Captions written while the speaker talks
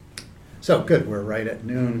So good, we're right at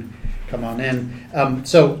noon. Come on in.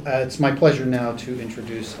 It's my pleasure now to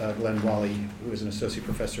introduce Glynne Walley, who is an associate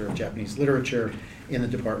professor of Japanese literature in the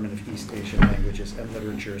Department of East Asian Languages and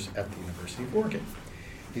Literatures at the University of Oregon.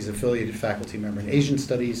 He's an affiliated faculty member in Asian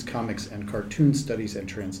Studies, Comics and Cartoon Studies, and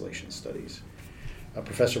Translation Studies.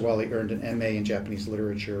 Professor Walley earned an MA in Japanese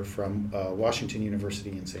literature from Washington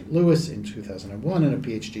University in St. Louis in 2001 and a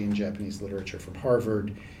PhD in Japanese literature from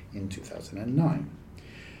Harvard in 2009.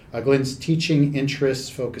 Glynne's teaching interests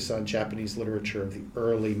focus on Japanese literature of the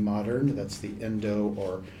early modern, that's the Endo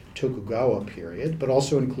or Tokugawa period, but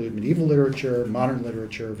also include medieval literature, modern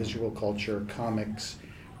literature, visual culture, comics,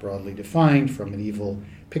 broadly defined from medieval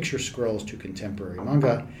picture scrolls to contemporary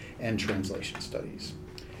manga, and translation studies.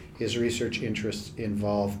 His research interests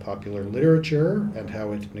involve popular literature and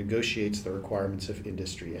how it negotiates the requirements of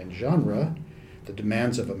industry and genre, the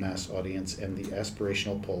demands of a mass audience, and the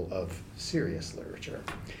aspirational pull of serious literature.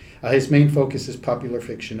 His main focus is popular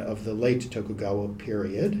fiction of the late Tokugawa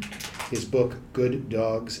period. His book, Good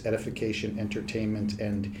Dogs, Edification, Entertainment,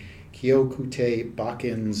 and Kyokutei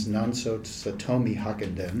Bakin's Nanso Satomi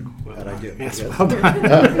Hakkenden, that I do, yes, well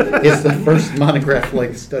done. Is the first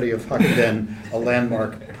monograph-length study of Hakkenden, a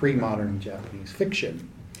landmark pre-modern Japanese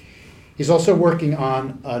fiction. He's also working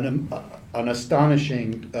on an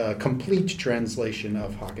astonishing complete translation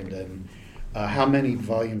of Hakkenden. How many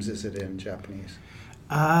volumes is it in Japanese?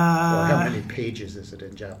 Or how many pages is it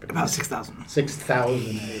in Japanese? About 6,000.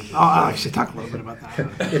 6,000 pages. I'll actually talk a little bit about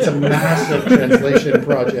that. It's a massive translation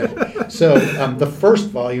project. So the first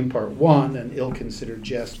volume, part 1, An Ill-Considered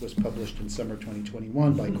Jest, was published in summer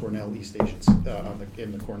 2021 by Cornell East Asian,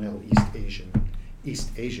 in the Cornell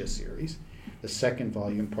East Asia series. The second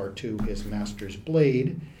volume, part 2, His Master's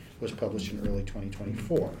Blade, was published in early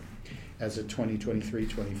 2024. As a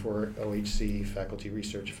 2023-24 OHC Faculty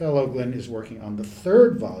Research Fellow, Glynne is working on the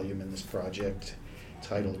third volume in this project,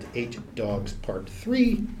 titled 8 Dogs, Part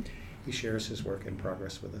 3. He shares his work in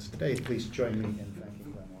progress with us today. Please join me in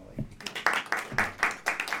thanking Glynne Walley.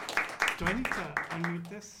 Do I need to unmute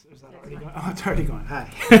this? Or is that already going? Oh, it's already going. Hi.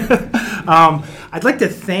 I'd like to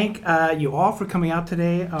thank you all for coming out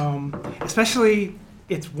today. Especially,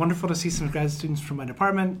 it's wonderful to see some grad students from my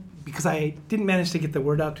department, because I didn't manage to get the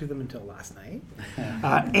word out to them until last night.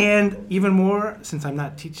 And even more, since I'm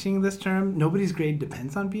not teaching this term, nobody's grade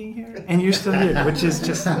depends on being here, and you're still here, which is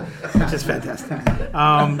fantastic.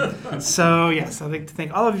 So yes, I'd like to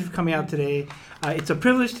thank all of you for coming out today. It's a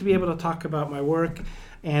privilege to be able to talk about my work,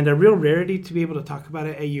 and a real rarity to be able to talk about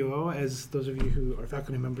it at UO, as those of you who are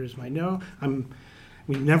faculty members might know.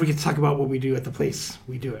 We never get to talk about what we do at the place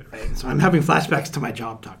we do it, right? So I'm having flashbacks to my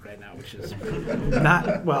job talk right now, which is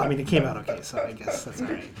not, well, I mean, it came out okay, so I guess that's all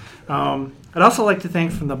right. I'd also like to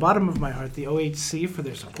thank from the bottom of my heart the OHC for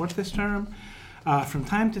their support this term. From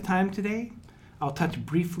time to time today, I'll touch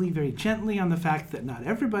briefly, very gently, on the fact that not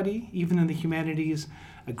everybody, even in the humanities,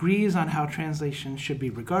 agrees on how translation should be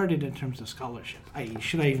regarded in terms of scholarship, i.e.,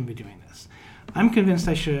 should I even be doing this? I'm convinced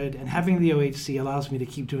I should, and having the OHC allows me to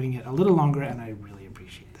keep doing it a little longer, and I really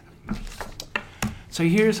appreciate that. So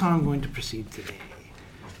here's how I'm going to proceed today.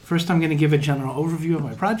 First, I'm going to give a general overview of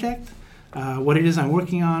my project, what it is I'm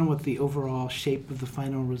working on, what the overall shape of the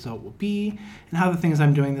final result will be, and how the things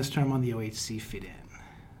I'm doing this term on the OHC fit in.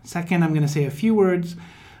 Second, I'm going to say a few words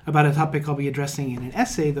about a topic I'll be addressing in an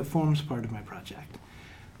essay that forms part of my project.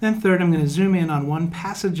 Then third, I'm going to zoom in on one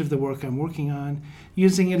passage of the work I'm working on,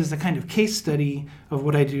 using it as a kind of case study of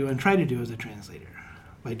what I do and try to do as a translator.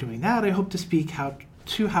 By doing that, I hope to speak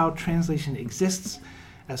to how translation exists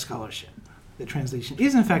as scholarship. That translation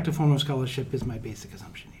is, in fact, a form of scholarship is my basic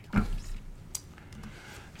assumption here.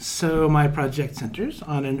 So my project centers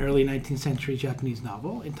on an early 19th century Japanese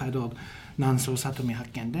novel entitled Nanso Satomi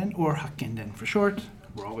Hakkenden, or Hakkenden for short.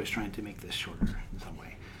 We're always trying to make this shorter in some way.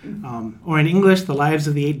 Or in English, The Lives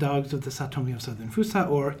of the 8 Dogs of the Satomi of Southern Fusa,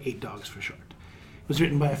 or 8 Dogs for short. It was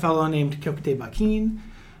written by a fellow named Kyokutei Bakin,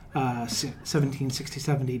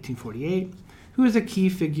 1767 to 1848, who is a key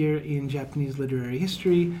figure in Japanese literary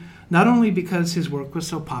history, not only because his work was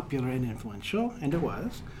so popular and influential, and it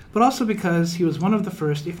was, but also because he was one of the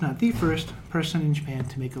first, if not the first, person in Japan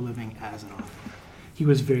to make a living as an author. He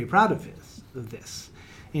was very proud of this.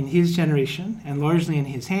 In his generation, and largely in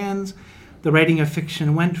his hands, the writing of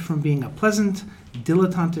fiction went from being a pleasant,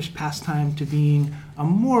 dilettantish pastime to being a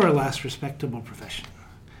more or less respectable profession.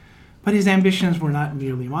 But his ambitions were not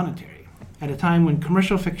merely monetary. At a time when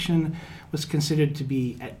commercial fiction was considered to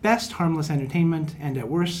be, at best, harmless entertainment, and at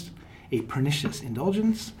worst, a pernicious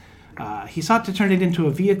indulgence, he sought to turn it into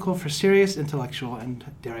a vehicle for serious intellectual and,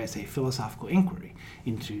 dare I say, philosophical inquiry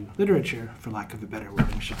into literature, for lack of a better word.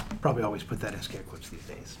 I should probably always put that in scare quotes these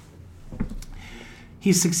days.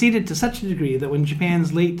 He succeeded to such a degree that when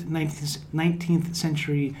Japan's late 19th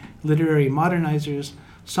century literary modernizers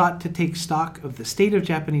sought to take stock of the state of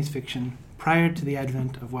Japanese fiction prior to the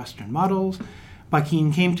advent of Western models,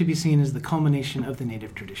 Bakin came to be seen as the culmination of the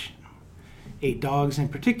native tradition. 8 Dogs, in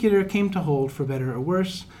particular, came to hold, for better or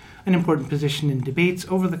worse, an important position in debates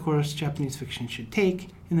over the course Japanese fiction should take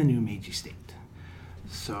in the new Meiji state.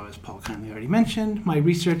 So, as Paul kindly already mentioned, my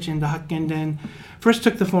research into Hakkenden first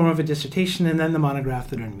took the form of a dissertation and then the monograph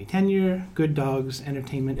that earned me tenure, Good Dogs,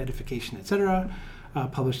 Entertainment, Edification, etc.,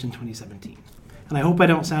 published in 2017. And I hope I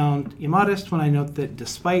don't sound immodest when I note that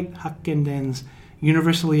despite Hakkenden's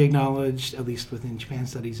universally acknowledged, at least within Japan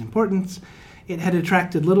studies, importance, it had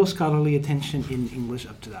attracted little scholarly attention in English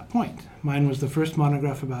up to that point. Mine was the first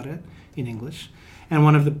monograph about it in English, and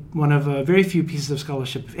one of very few pieces of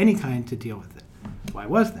scholarship of any kind to deal with it. Why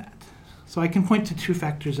was that? So I can point to 2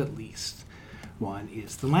 factors at least. One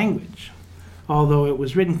is the language. Although it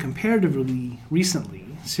was written comparatively recently,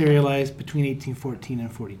 serialized between 1814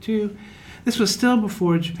 and 42, this was still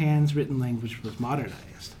before Japan's written language was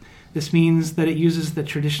modernized. This means that it uses the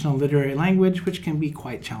traditional literary language, which can be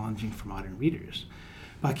quite challenging for modern readers.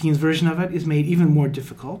 Bakin's version of it is made even more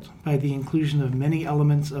difficult by the inclusion of many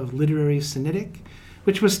elements of literary Sinitic,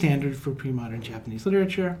 which was standard for pre-modern Japanese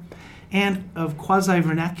literature, and of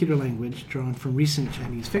quasi-vernacular language drawn from recent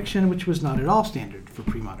Chinese fiction, which was not at all standard for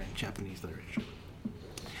pre-modern Japanese literature.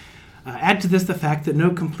 Add to this the fact that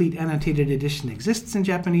no complete annotated edition exists in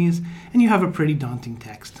Japanese, and you have a pretty daunting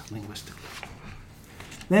text linguistically.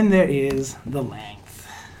 Then there is the length.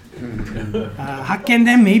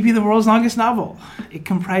 Hakkenden may be the world's longest novel. It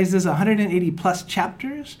comprises 180 plus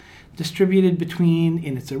chapters, distributed between,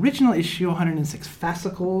 in its original issue, 106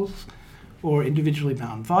 fascicles, or individually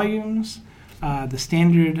bound volumes. The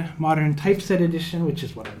standard modern typeset edition, which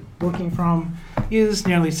is what I'm working from, is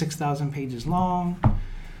nearly 6,000 pages long.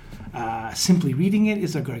 Simply reading it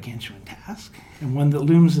is a gargantuan task, and one that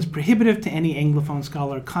looms as prohibitive to any Anglophone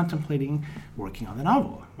scholar contemplating working on the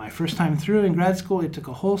novel. My first time through in grad school, it took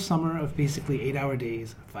a whole summer of basically 8-hour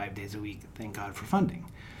days, 5 days a week. Thank God for funding.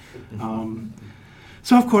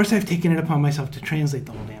 So, of course, I've taken it upon myself to translate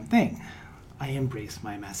the whole damn thing. I embrace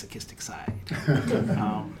my masochistic side.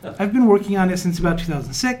 I've been working on it since about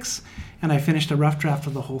 2006, and I finished a rough draft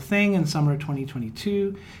of the whole thing in summer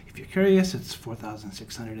 2022. If you're curious, it's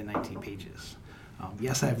 4,619 pages.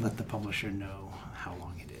 Yes, I've let the publisher know how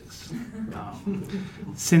long it is.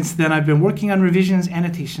 Since then, I've been working on revisions,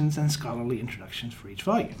 annotations, and scholarly introductions for each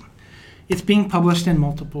volume. It's being published in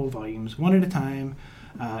multiple volumes, one at a time,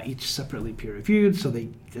 each separately peer-reviewed, so they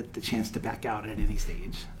get the chance to back out at any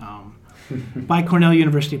stage, by Cornell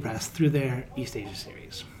University Press through their East Asia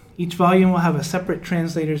series. Each volume will have a separate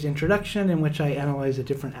translator's introduction in which I analyze a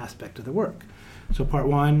different aspect of the work. So part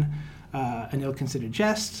 1, An Ill-Considered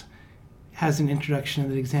Jest, has an introduction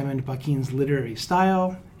that examined Bakin's literary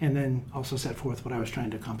style, and then also set forth what I was trying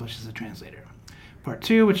to accomplish as a translator. Part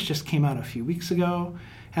 2, which just came out a few weeks ago,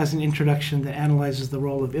 has an introduction that analyzes the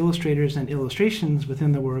role of illustrators and illustrations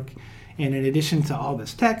within the work, and in addition to all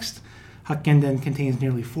this text, Hakkenden contains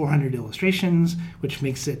nearly 400 illustrations, which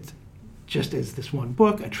makes it, just as this one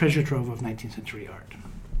book, a treasure trove of 19th century art.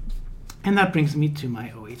 And that brings me to my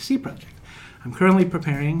OHC project. I'm currently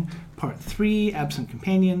preparing part 3, Absent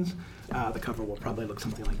Companions. The cover will probably look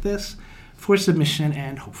something like this, for submission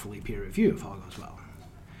and hopefully peer review if all goes well.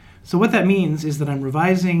 So what that means is that I'm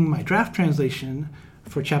revising my draft translation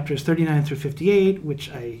for chapters 39 through 58,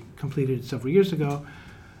 which I completed several years ago,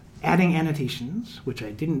 adding annotations, which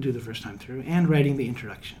I didn't do the first time through, and writing the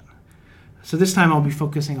introduction. So this time I'll be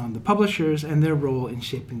focusing on the publishers and their role in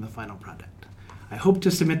shaping the final product. I hope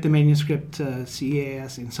to submit the manuscript to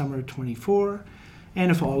CEAS in summer 24,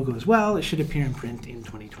 and if all goes well, it should appear in print in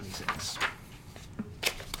 2026.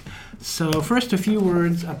 So first, a few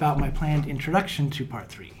words about my planned introduction to part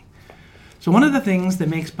 3. So one of the things that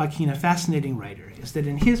makes Bakin a fascinating writer is that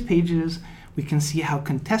in his pages, we can see how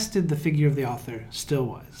contested the figure of the author still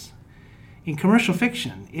was. In commercial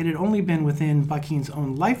fiction, it had only been within Bakin's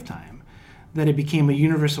own lifetime that it became a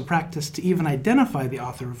universal practice to even identify the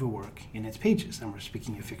author of a work in its pages, and we're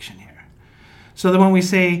speaking of fiction here. So that when we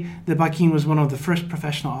say that Bakin was one of the first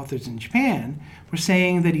professional authors in Japan, we're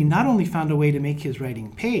saying that he not only found a way to make his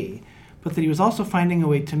writing pay, but that he was also finding a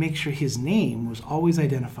way to make sure his name was always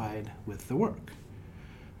identified with the work.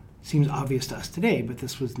 Seems obvious to us today, but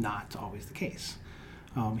this was not always the case.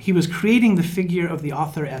 He was creating the figure of the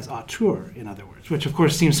author as auteur, in other words, which of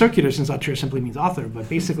course seems circular since auteur simply means author, but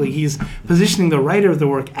basically he's positioning the writer of the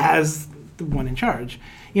work as the one in charge,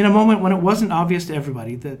 in a moment when it wasn't obvious to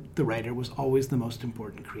everybody that the writer was always the most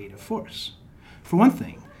important creative force. For one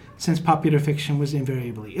thing, Since popular fiction was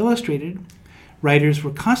invariably illustrated, writers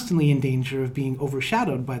were constantly in danger of being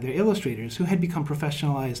overshadowed by their illustrators who had become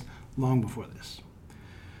professionalized long before this.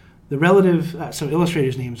 So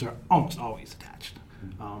illustrators' names are almost always attached.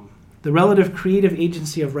 The relative creative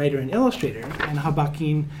agency of writer and illustrator, and how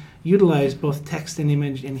Bakin utilized both text and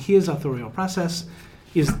image in his authorial process,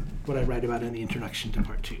 is what I write about in the introduction to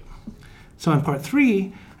Part 2. So in Part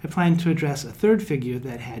 3, I plan to address a third figure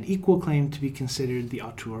that had equal claim to be considered the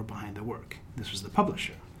auteur behind the work. This was the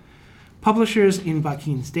publisher. Publishers in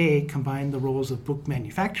Bakin's day combined the roles of book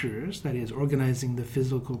manufacturers, that is, organizing the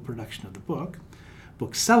physical production of the book,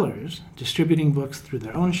 booksellers, distributing books through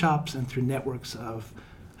their own shops and through networks of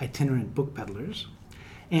itinerant book peddlers,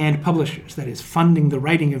 and publishers, that is, funding the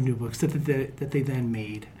writing of new books that they then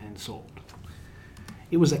made and sold.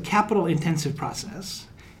 It was a capital-intensive process,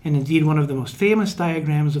 and indeed one of the most famous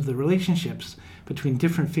diagrams of the relationships between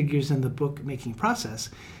different figures in the book-making process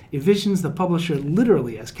envisions the publisher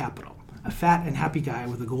literally as capital, a fat and happy guy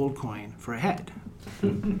with a gold coin for a head.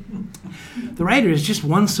 The writer is just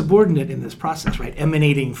one subordinate in this process, right,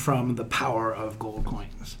 emanating from the power of gold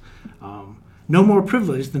coins. No more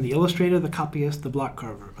privileged than the illustrator, the copyist, the block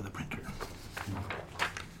carver, or the printer.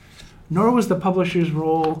 Nor was the publisher's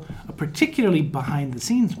role a particularly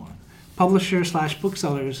behind-the-scenes one.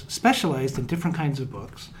 Publishers/booksellers specialized in different kinds of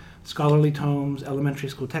books, scholarly tomes, elementary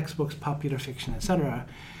school textbooks, popular fiction, etc.,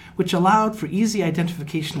 which allowed for easy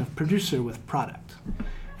identification of producer with product.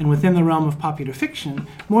 And within the realm of popular fiction,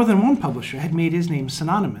 more than one publisher had made his name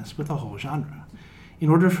synonymous with a whole genre. In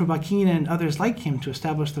order for Bakin and others like him to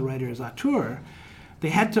establish the writer as auteur, they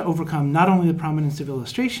had to overcome not only the prominence of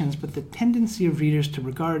illustrations, but the tendency of readers to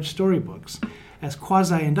regard storybooks as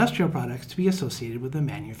quasi-industrial products to be associated with the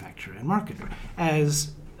manufacturer and marketer,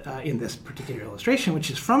 as in this particular illustration, which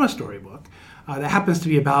is from a storybook, that happens to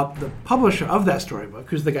be about the publisher of that storybook,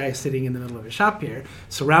 who's the guy sitting in the middle of his shop here,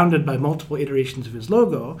 surrounded by multiple iterations of his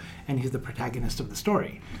logo, and he's the protagonist of the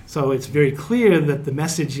story. So it's very clear that the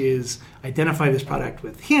message is identify this product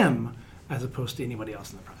with him as opposed to anybody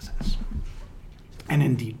else in the process. And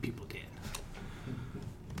indeed, people did.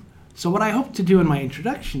 So what I hope to do in my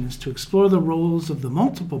introduction is to explore the roles of the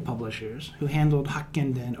multiple publishers who handled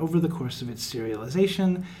Hakkenden over the course of its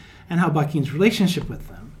serialization, and how Bakin's relationship with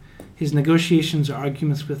them, his negotiations or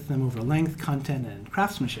arguments with them over length, content, and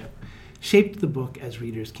craftsmanship, shaped the book as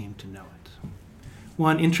readers came to know it.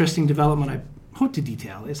 One interesting development I hope to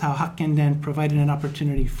detail is how Hakkenden provided an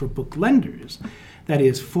opportunity for book lenders, that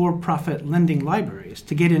is, for-profit lending libraries,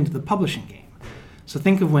 to get into the publishing game. So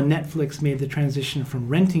think of when Netflix made the transition from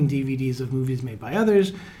renting DVDs of movies made by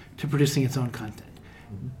others to producing its own content.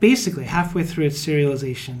 Basically, halfway through its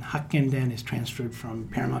serialization, Hakkenden is transferred from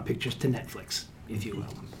Paramount Pictures to Netflix, if you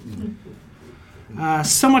will.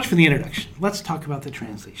 So much for the introduction. Let's talk about the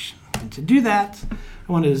translation. And to do that,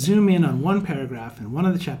 I want to zoom in on one paragraph in one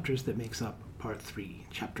of the chapters that makes up Part 3,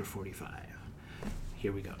 Chapter 45.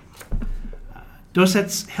 Here we go.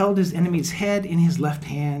 Dosetsu held his enemy's head in his left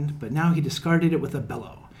hand, but now he discarded it with a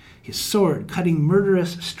bellow. His sword, cutting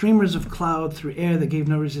murderous streamers of cloud through air that gave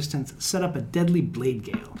no resistance, set up a deadly blade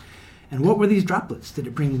gale. And what were these droplets? Did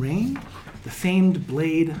it bring rain? The famed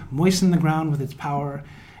blade moistened the ground with its power,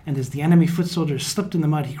 and as the enemy foot soldiers slipped in the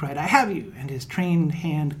mud, he cried, "I have you!" and his trained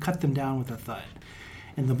hand cut them down with a thud.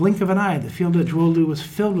 In the blink of an eye, the field at Juolu was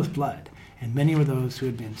filled with blood, and many were those who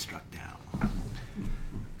had been struck down.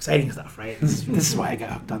 Exciting stuff, right? This is why I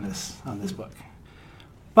got hooked on this book.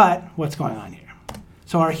 But what's going on here?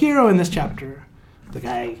 So our hero in this chapter, the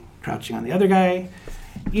guy crouching on the other guy,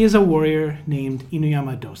 is a warrior named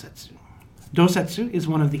Inuyama Dosetsu. Dosetsu is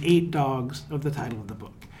one of the 8 dogs of the title of the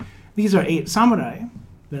book. These are 8 samurai,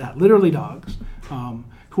 they're not literally dogs,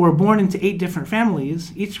 who are born into 8 different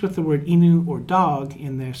families, each with the word Inu or dog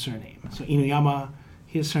in their surname. So Inuyama,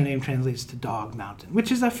 his surname translates to Dog Mountain,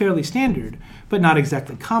 which is a fairly standard, but not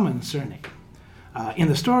exactly common surname. In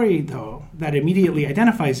the story, though, that immediately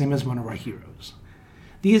identifies him as one of our heroes.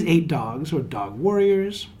 These 8 dogs, or dog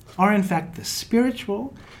warriors, are in fact the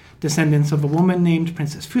spiritual descendants of a woman named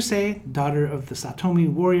Princess Fusei, daughter of the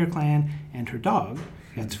Satomi warrior clan, and her dog,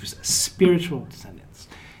 Yatsufusa, spiritual descendants.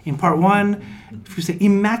 In Part 1, Fusei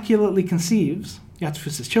immaculately conceives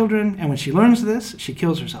Yatsufusa's children, and when she learns this, she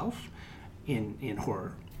kills herself. In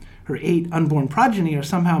horror. Her 8 unborn progeny are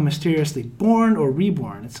somehow mysteriously born or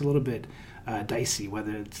reborn. It's a little bit dicey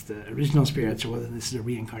whether it's the original spirits or whether this is a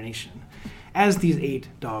reincarnation, as these 8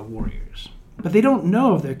 dog warriors. But they don't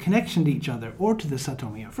know of their connection to each other or to the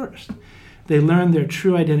Satomi at first. They learn their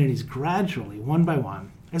true identities gradually, one by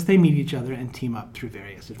one, as they meet each other and team up through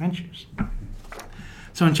various adventures.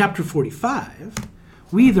 So in Chapter 45,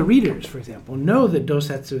 We, the readers, for example, know that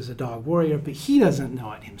Dosetsu is a dog warrior, but he doesn't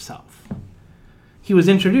know it himself. He was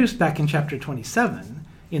introduced back in chapter 27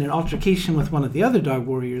 in an altercation with one of the other dog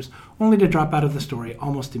warriors, only to drop out of the story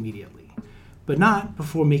almost immediately, but not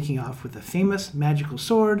before making off with a famous magical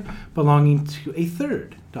sword belonging to a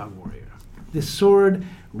third dog warrior. This sword,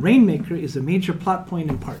 Rainmaker, is a major plot point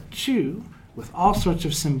in part 2, with all sorts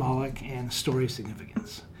of symbolic and story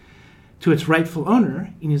significance. To its rightful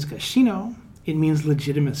owner, Inuzuka Shino, it means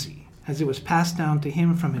legitimacy, as it was passed down to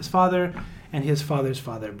him from his father and his father's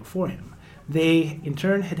father before him. They, in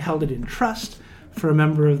turn, had held it in trust for a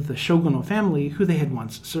member of the shogunal family who they had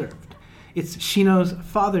once served. It's Shino's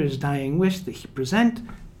father's dying wish that he present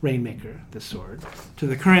Rainmaker, the sword, to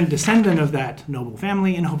the current descendant of that noble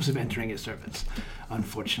family in hopes of entering his service.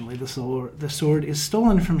 Unfortunately, the sword is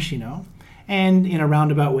stolen from Shino, and in a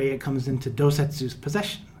roundabout way it comes into Dosetsu's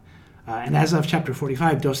possession. And as of chapter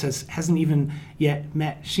 45, Dosetsu hasn't even yet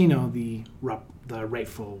met Shino, the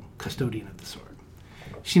rightful custodian of the sword.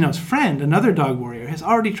 Shino's friend, another dog warrior, has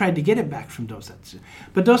already tried to get it back from Dosetsu,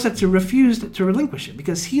 but Dosetsu refused to relinquish it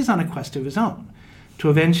because he's on a quest of his own, to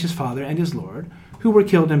avenge his father and his lord, who were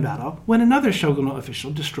killed in battle when another shogunal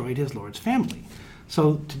official destroyed his lord's family.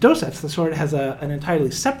 So to Dosetsu, the sword has an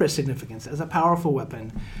entirely separate significance as a powerful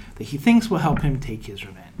weapon that he thinks will help him take his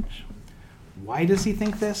revenge. Why does he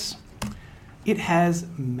think this? It has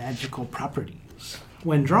magical properties.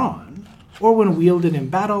 When drawn, or when wielded in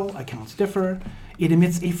battle, accounts differ, it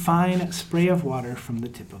emits a fine spray of water from the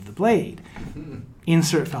tip of the blade.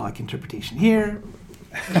 Insert phallic interpretation here.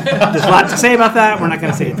 There's a lot to say about that. We're not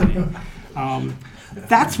going to say it today.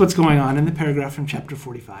 That's what's going on in the paragraph from chapter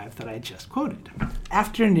 45 that I just quoted.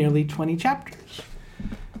 After nearly 20 chapters,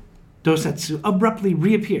 Dosetsu abruptly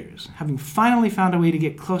reappears, having finally found a way to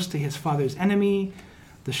get close to his father's enemy,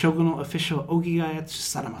 the shogunal official Ogigatsu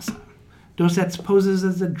Sadamasa. Dosetsu poses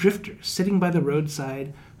as a drifter sitting by the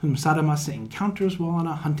roadside, whom Sadamasa encounters while on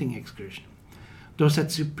a hunting excursion.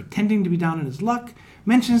 Dosetsu, pretending to be down on his luck,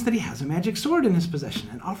 mentions that he has a magic sword in his possession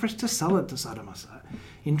and offers to sell it to Sadamasa.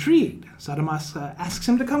 Intrigued, Sadamasa asks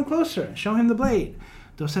him to come closer and show him the blade.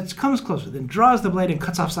 Dosetsu comes closer, then draws the blade and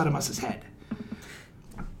cuts off Sadamasa's head.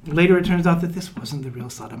 Later it turns out that this wasn't the real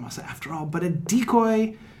Sadamasa after all, but a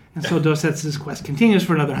decoy, and so Dosetsu's quest continues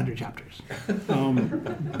for another 100 chapters.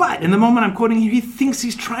 But in the moment I'm quoting here, he thinks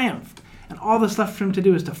he's triumphed, and all that's left for him to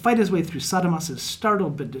do is to fight his way through Sadamasa's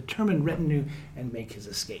startled but determined retinue and make his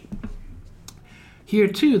escape. Here,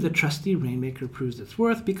 too, the trusty Rainmaker proves its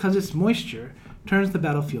worth because its moisture turns the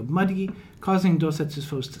battlefield muddy, causing Dosetsu's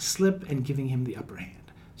foes to slip and giving him the upper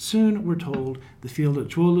hand. Soon, we're told, the field of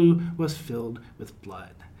Juolu was filled with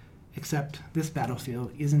blood. Except this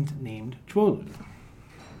battlefield isn't named Juolu.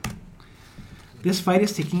 This fight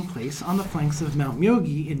is taking place on the flanks of Mount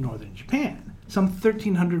Myogi in northern Japan, some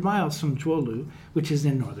 1,300 miles from Juolu, which is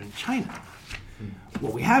in northern China.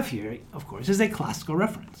 What we have here, of course, is a classical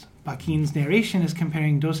reference. Bakin's narration is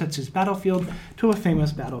comparing Dosetsu's battlefield to a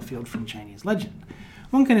famous battlefield from Chinese legend.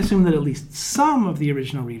 One can assume that at least some of the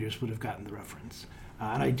original readers would have gotten the reference,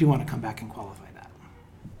 and I do want to come back and qualify that.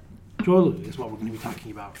 Juolu is what we're going to be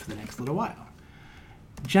talking about for the next little while.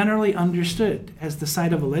 Generally understood as the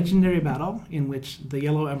site of a legendary battle in which the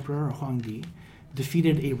Yellow Emperor, Huangdi,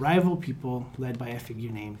 defeated a rival people led by a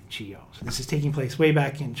figure named Chiyo. So this is taking place way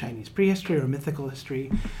back in Chinese prehistory or mythical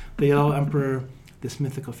history. The Yellow Emperor, this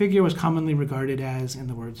mythical figure, was commonly regarded as, in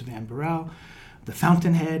the words of Anne Burrell, the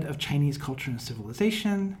fountainhead of Chinese culture and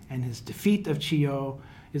civilization, and his defeat of Chiyo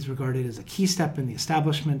is regarded as a key step in the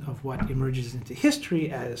establishment of what emerges into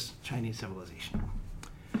history as Chinese civilization.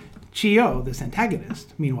 Chiyo, this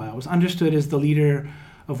antagonist, meanwhile, was understood as the leader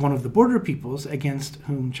of one of the border peoples against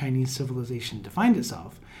whom Chinese civilization defined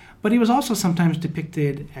itself, but he was also sometimes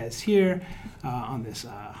depicted, as here on this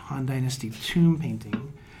Han Dynasty tomb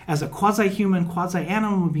painting, as a quasi-human,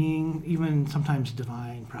 quasi-animal being, even sometimes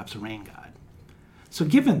divine, perhaps a rain god. So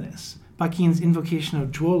given this, Bakin's invocation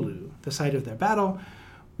of Juolu, the site of their battle,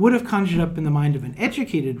 would have conjured up in the mind of an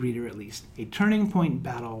educated reader at least a turning point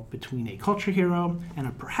battle between a culture hero and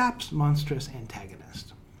a perhaps monstrous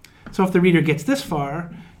antagonist. So if the reader gets this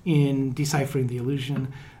far in deciphering the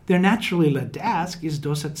allusion, they're naturally led to ask, is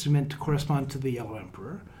Dosetsu meant to correspond to the Yellow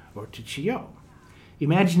Emperor or to Chiyo?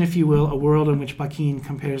 Imagine, if you will, a world in which Bakin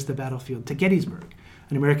compares the battlefield to Gettysburg.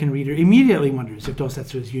 An American reader immediately wonders if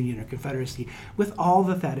Dosetsu is Union or Confederacy, with all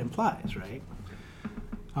that implies, right?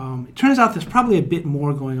 It turns out there's probably a bit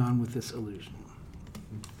more going on with this allusion.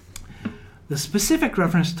 The specific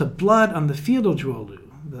reference to blood on the field of Juolu,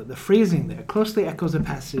 the phrasing there, closely echoes a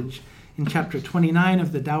passage in chapter 29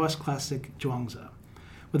 of the Taoist classic Zhuangzi,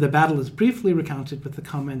 where the battle is briefly recounted with the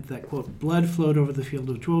comment that, quote, blood flowed over the field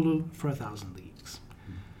of Zhuolu for 1,000 leagues.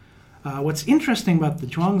 What's interesting about the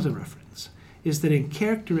Zhuangzi reference is that in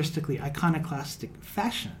characteristically iconoclastic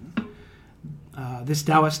fashion, this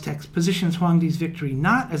Taoist text positions Huangdi's victory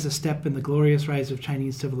not as a step in the glorious rise of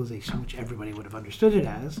Chinese civilization, which everybody would have understood it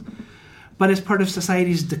as, but as part of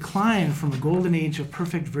society's decline from a golden age of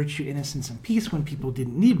perfect virtue, innocence, and peace when people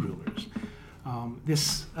didn't need rulers.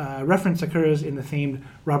 This reference occurs in the famed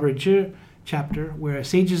Robert Zhi chapter, where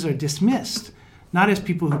sages are dismissed not as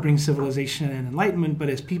people who bring civilization and enlightenment, but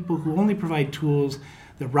as people who only provide tools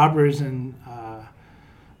that robbers and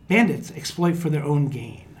bandits exploit for their own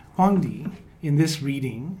gain. Huangdi, in this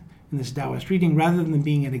reading, in this Taoist reading, rather than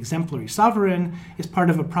being an exemplary sovereign, is part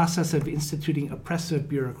of a process of instituting oppressive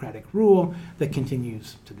bureaucratic rule that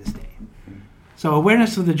continues to this day. So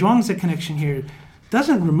awareness of the Zhuangzi connection here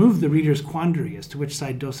doesn't remove the reader's quandary as to which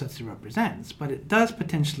side Dosetsu represents, but it does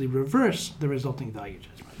potentially reverse the resulting value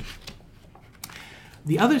judgment.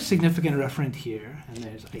 The other significant referent here, and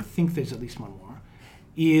I think there's at least one more,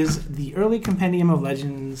 is the early compendium of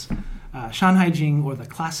legends, Shanhaijing, or the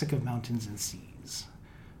Classic of Mountains and Seas.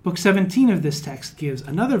 Book 17 of this text gives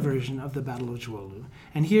another version of the Battle of Zhuolu,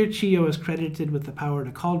 and here Chiyo is credited with the power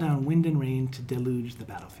to call down wind and rain to deluge the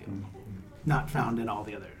battlefield, not found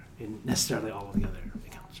in necessarily all of the other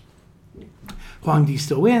accounts. Huangdi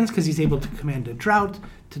still wins because he's able to command a drought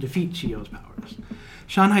to defeat Chiyo's powers.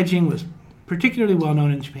 Shanhaijing was particularly well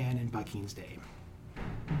known in Japan in Bakin's day,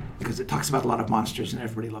 because it talks about a lot of monsters, and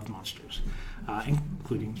everybody loved monsters,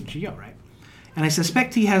 including Chiyo, right? And I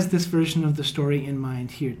suspect he has this version of the story in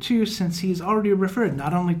mind here too, since he's already referred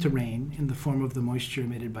not only to rain in the form of the moisture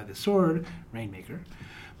emitted by the sword, Rainmaker,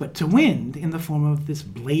 but to wind in the form of this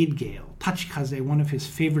blade gale, tachikaze, one of his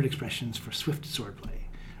favorite expressions for swift swordplay.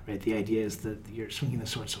 Right? The idea is that you're swinging the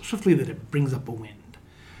sword so swiftly that it brings up a wind.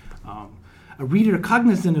 A reader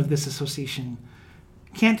cognizant of this association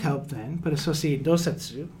can't help then but associate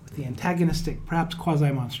Dosetsu with the antagonistic, perhaps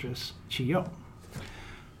quasi-monstrous Chiyo.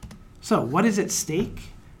 So, what is at stake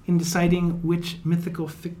in deciding which mythical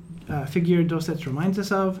figure Dosetsu reminds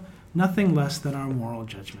us of? Nothing less than our moral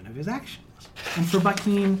judgment of his actions. And for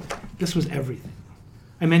Bakin, this was everything.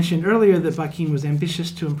 I mentioned earlier that Bakin was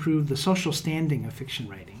ambitious to improve the social standing of fiction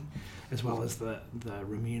writing, as well as the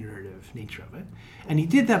remunerative nature of it. And he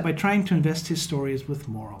did that by trying to invest his stories with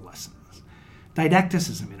moral lessons.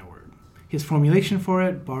 Didacticism, in a word. His formulation for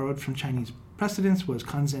it, borrowed from Chinese precedents, was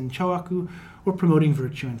kanzen choaku, or promoting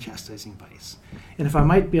virtue and chastising vice. And if I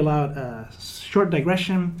might be allowed a short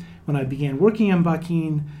digression, when I began working on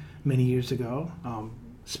Bakin many years ago,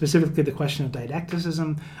 specifically the question of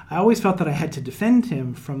didacticism, I always felt that I had to defend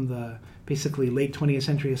him from the basically late 20th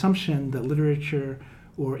century assumption that literature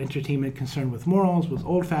or entertainment concerned with morals was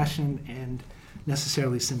old-fashioned and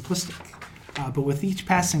necessarily simplistic. But with each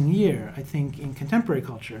passing year, I think in contemporary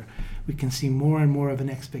culture, we can see more and more of an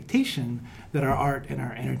expectation that our art and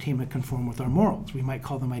our entertainment conform with our morals. We might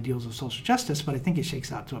call them ideals of social justice, but I think it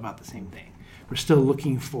shakes out to about the same thing. We're still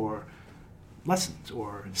looking for lessons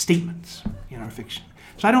or statements in our fiction.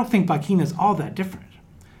 So I don't think Bakin is all that different.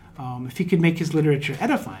 If he could make his literature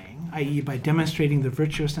edifying, i.e. by demonstrating the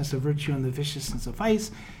virtuousness of virtue and the viciousness of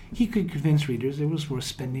vice, he could convince readers it was worth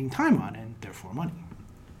spending time on and therefore money.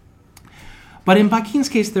 But in Bakin's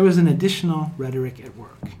case, there was an additional rhetoric at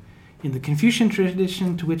work. In the Confucian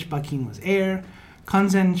tradition to which Bakin was heir,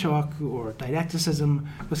 kanzen choaku, or didacticism,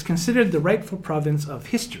 was considered the rightful province of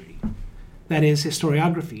history. That is,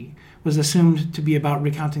 historiography was assumed to be about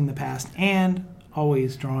recounting the past and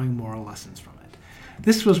always drawing moral lessons from it.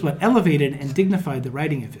 This was what elevated and dignified the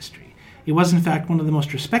writing of history. It was, in fact, one of the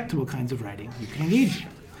most respectable kinds of writing you can engage in.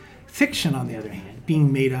 Fiction, on the other hand,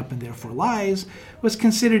 being made up and therefore lies, was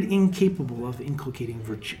considered incapable of inculcating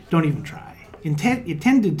virtue. Don't even try. It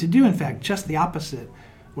tended to do, in fact, just the opposite,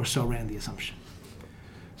 or so ran the assumption.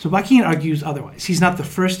 So Bakin argues otherwise. He's not the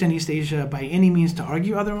first in East Asia by any means to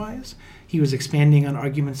argue otherwise. He was expanding on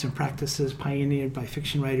arguments and practices pioneered by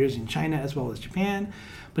fiction writers in China as well as Japan,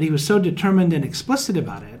 but he was so determined and explicit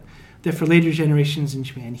about it that for later generations in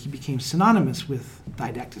Japan, he became synonymous with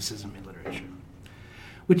didacticism in literature,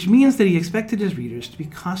 which means that he expected his readers to be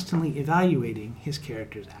constantly evaluating his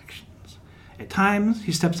character's actions. At times,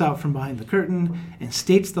 he steps out from behind the curtain and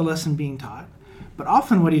states the lesson being taught, but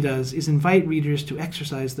often what he does is invite readers to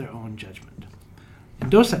exercise their own judgment.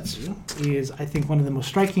 And Dosetsu is, I think, one of the most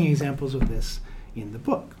striking examples of this in the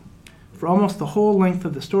book. For almost the whole length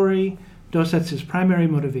of the story, Dosetsu's primary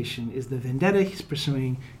motivation is the vendetta he's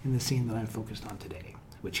pursuing in the scene that I'm focused on today,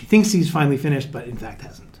 which he thinks he's finally finished, but in fact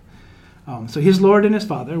hasn't. So his lord and his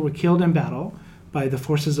father were killed in battle by the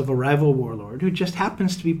forces of a rival warlord who just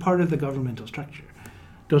happens to be part of the governmental structure.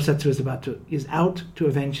 Dosetsu is out to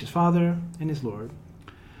avenge his father and his lord.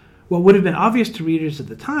 What would have been obvious to readers at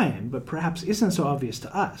the time, but perhaps isn't so obvious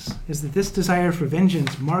to us, is that this desire for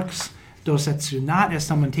vengeance marks Dosetsu not as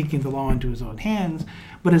someone taking the law into his own hands,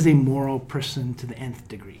 but as a moral person to the nth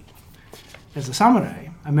degree. As a samurai,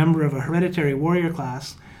 a member of a hereditary warrior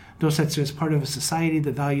class, Dosetsu is part of a society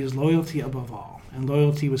that values loyalty above all, and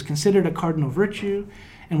loyalty was considered a cardinal virtue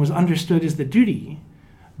and was understood as the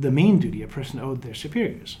main duty a person owed their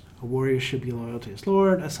superiors. A warrior should be loyal to his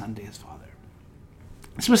lord, a son to his father.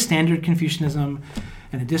 This was standard Confucianism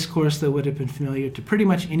and a discourse that would have been familiar to pretty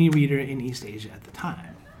much any reader in East Asia at the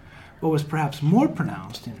time. What was perhaps more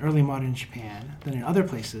pronounced in early modern Japan than in other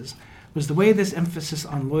places was the way this emphasis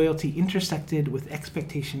on loyalty intersected with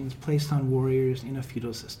expectations placed on warriors in a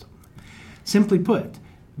feudal system. Simply put,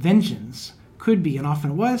 vengeance could be and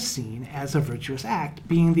often was seen as a virtuous act,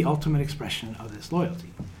 being the ultimate expression of this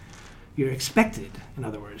loyalty. You're expected, in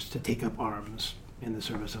other words, to take up arms in the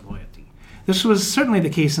service of loyalty. This was certainly the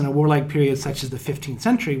case in a warlike period such as the 15th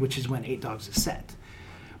century, which is when Eight Dogs is set.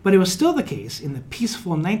 But it was still the case in the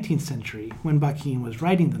peaceful 19th century when Bakin was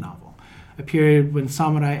writing the novel, a period when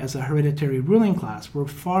samurai as a hereditary ruling class were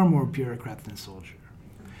far more bureaucrat than soldier.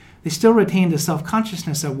 They still retained a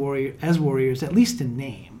self-consciousness as warriors, at least in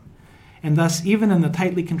name, and thus even in the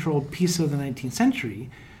tightly controlled peace of the 19th century,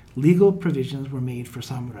 legal provisions were made for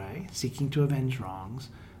samurai seeking to avenge wrongs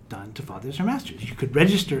done to fathers or masters. You could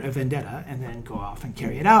register a vendetta and then go off and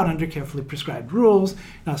carry it out under carefully prescribed rules,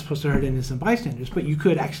 not supposed to hurt innocent bystanders, but you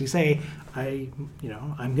could actually say,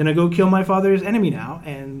 I'm going to go kill my father's enemy now,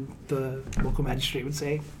 and the local magistrate would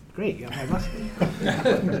say, great, you have my blessing.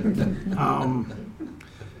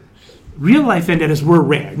 Real-life vendettas were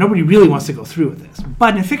rare. Nobody really wants to go through with this.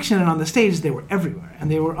 But in fiction and on the stage, they were everywhere,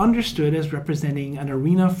 and they were understood as representing an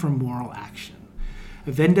arena for moral action.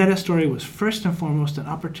 A vendetta story was first and foremost an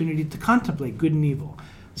opportunity to contemplate good and evil,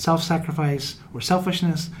 self-sacrifice or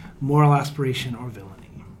selfishness, moral aspiration or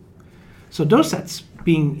villainy. So Dosetsu,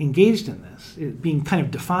 being engaged in this, being kind of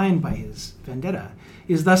defined by his vendetta,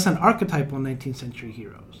 is thus an archetypal 19th century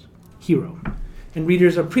hero. And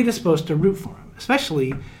readers are predisposed to root for him,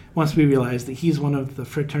 especially once we realize that he's one of the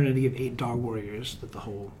fraternity of 8 dog warriors that the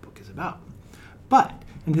whole book is about. But,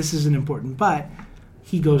 and this is an important but,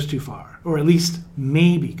 he goes too far, or at least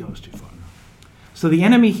maybe goes too far. So the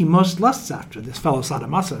enemy he most lusts after, this fellow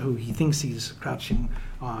Sadamasa, who he thinks he's crouching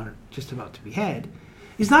on or just about to behead,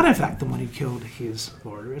 is not in fact the one who killed his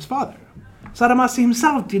lord or his father. Sadamasa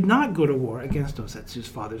himself did not go to war against Dosetsu's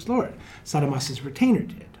father's lord. Sadamasa's retainer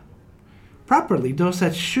did. Properly,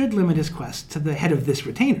 Dosetsu should limit his quest to the head of this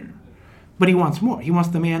retainer. But he wants more. He wants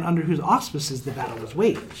the man under whose auspices the battle was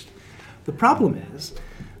waged. The problem is,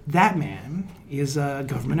 that man is a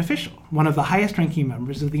government official, one of the highest-ranking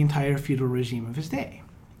members of the entire feudal regime of his day.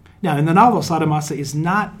 Now, in the novel, Sadamasa is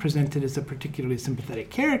not presented as a particularly sympathetic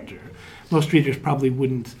character. Most readers probably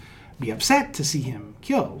wouldn't be upset to see him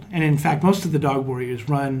killed. And in fact, most of the dog warriors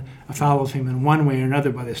run afoul of him in one way or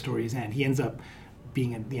another by the story's end. He ends up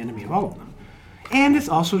being the enemy of all of them. And it's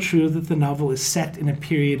also true that the novel is set in a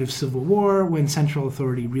period of civil war when central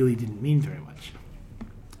authority really didn't mean very much.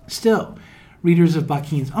 Still, readers of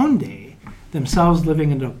Bakin's own day, themselves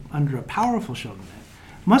living under a powerful shogunate,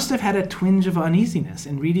 must have had a twinge of uneasiness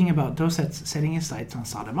in reading about Dosetsu setting his sights on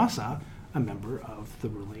Sadamasa, a member of the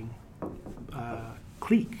ruling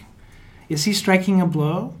clique. Is he striking a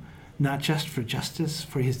blow, not just for justice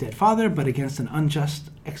for his dead father, but against an unjust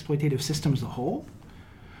exploitative system as a whole?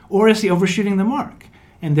 Or is he overshooting the mark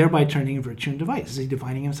and thereby turning virtue into vice? Is he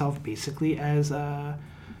defining himself basically as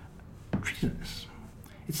treasonous?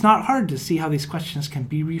 It's not hard to see how these questions can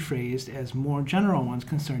be rephrased as more general ones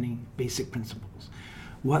concerning basic principles.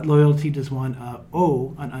 What loyalty does one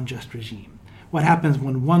owe an unjust regime? What happens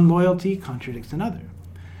when one loyalty contradicts another?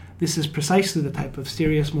 This is precisely the type of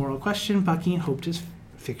serious moral question Bakin hoped his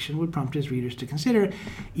fiction would prompt his readers to consider,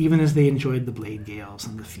 even as they enjoyed the blade gales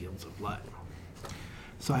and the fields of blood.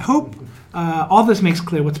 So I hope all this makes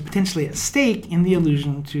clear what's potentially at stake in the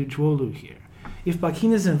allusion to Zhuolu here. If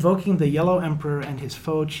Bakin is invoking the Yellow Emperor and his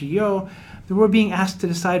foe Chiyo, then we're being asked to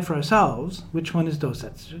decide for ourselves which one is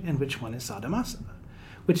Dosetsu and which one is Sadamasa,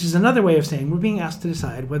 which is another way of saying we're being asked to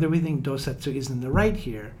decide whether we think Dosetsu is in the right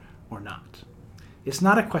here or not. It's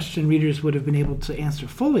not a question readers would have been able to answer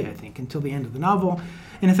fully, I think, until the end of the novel,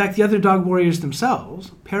 and in fact the other dog warriors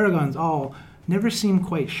themselves, paragons all, never seem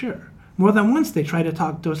quite sure. More than once they try to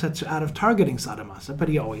talk Dosetsu out of targeting Sadamasa, but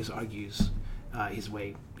he always argues his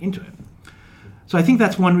way into it. So I think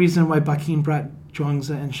that's one reason why Bakin brought Zhuangzi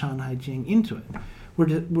and Shanhai Jing into it.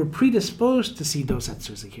 we're predisposed to see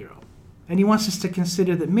Dosetsu as a hero. And he wants us to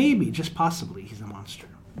consider that maybe, just possibly, he's a monster.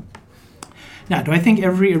 Now, do I think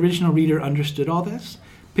every original reader understood all this?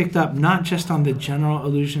 Picked up not just on the general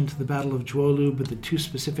allusion to the Battle of Juolu, but the two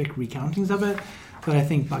specific recountings of it that I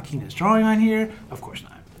think Bakin is drawing on here? Of course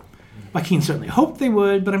not. Bakin certainly hoped they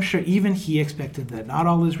would, but I'm sure even he expected that not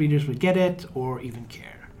all his readers would get it or even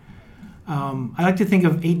care. I like to think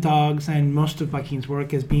of Eight Dogs and most of Bakin's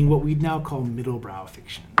work as being what we'd now call middlebrow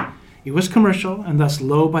fiction. It was commercial and thus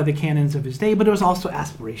low by the canons of his day, but it was also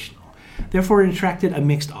aspirational. Therefore, it attracted a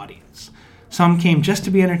mixed audience. Some came just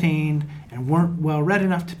to be entertained and weren't well read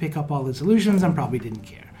enough to pick up all his allusions and probably didn't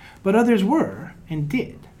care. But others were and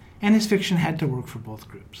did, and his fiction had to work for both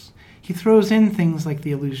groups. He throws in things like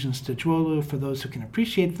the allusions to Juolu for those who can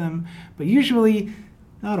appreciate them, but usually,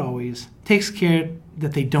 not always, takes care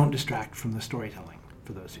that they don't distract from the storytelling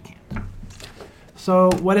for those who can't. So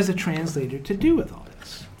what is a translator to do with all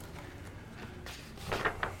this?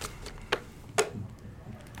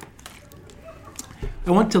 I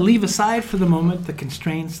want to leave aside for the moment the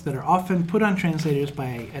constraints that are often put on translators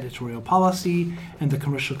by editorial policy and the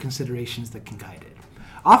commercial considerations that can guide it.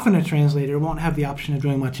 Often a translator won't have the option of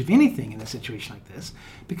doing much of anything in a situation like this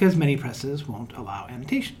because many presses won't allow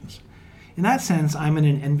annotations. In that sense, I'm in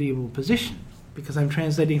an enviable position because I'm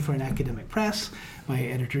translating for an academic press. My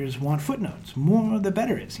editors want footnotes. More the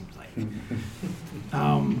better, it seems like.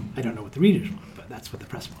 I don't know what the readers want, but that's what the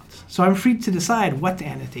press wants. So I'm free to decide what to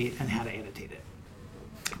annotate and how to annotate it.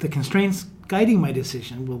 The constraints guiding my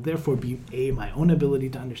decision will therefore be A, my own ability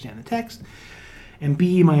to understand the text, and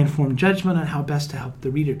B, my informed judgment on how best to help the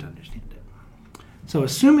reader to understand it. So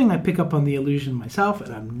assuming I pick up on the allusion myself,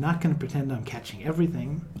 and I'm not going to pretend I'm catching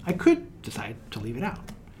everything, I could decide to leave it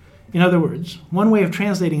out. In other words, one way of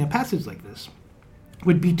translating a passage like this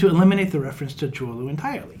would be to eliminate the reference to Juolu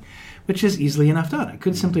entirely, which is easily enough done. I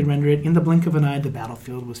could simply render it in the blink of an eye, the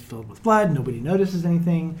battlefield was filled with blood, nobody notices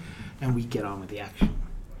anything, and we get on with the action.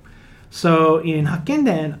 So in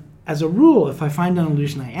Hakkenden, as a rule, if I find an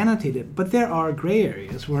allusion, I annotate it, but there are gray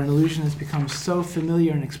areas where an allusion has become so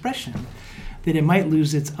familiar an expression that it might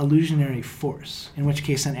lose its allusionary force, in which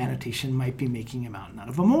case an annotation might be making a mountain out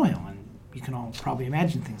of a molehill, and you can all probably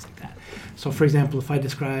imagine things like that. So for example, if I,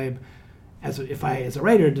 as a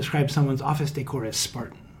writer, describe someone's office decor as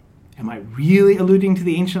Spartan, am I really alluding to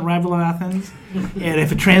the ancient rival of Athens? And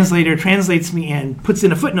if a translator translates me and puts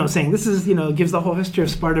in a footnote saying this is, gives the whole history of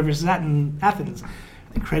Sparta versus Athens,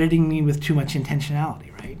 they're crediting me with too much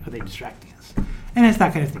intentionality, right? Are they distracting us? And it's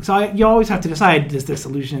that kind of thing. So you always have to decide, is this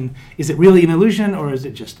allusion, is it really an allusion or is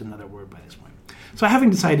it just another word by this point? So having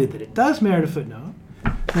decided that it does merit a footnote,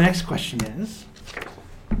 the next question is,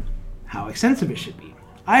 how extensive it should be.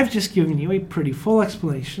 I've just given you a pretty full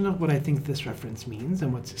explanation of what I think this reference means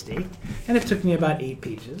and what's at stake, and it took me about 8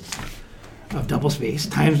 pages of double-space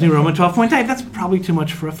Times New Roman 12 point type. That's probably too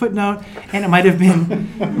much for a footnote, and it might have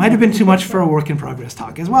been too much for a work-in-progress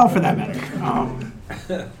talk as well, for that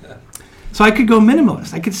matter. So I could go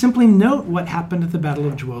minimalist. I could simply note what happened at the Battle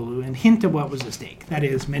of Juolu and hint at what was at stake. That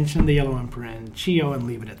is, mention the Yellow Emperor and Chiyo and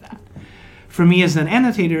leave it at that. For me as an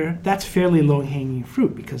annotator, that's fairly low-hanging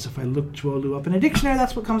fruit, because if I look Juolu up in a dictionary,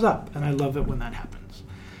 that's what comes up, and I love it when that happens.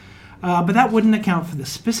 But that wouldn't account for the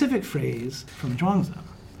specific phrase from Zhuangzi.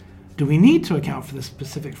 Do we need to account for the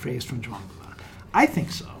specific phrase from Zhuangzi? I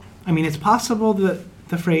think so. I mean, it's possible that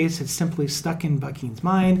the phrase had simply stuck in Bakin's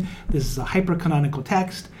mind. This is a hyper-canonical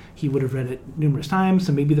text. He would have read it numerous times,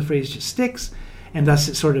 so maybe the phrase just sticks, and thus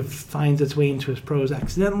it sort of finds its way into his prose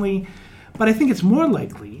accidentally. But I think it's more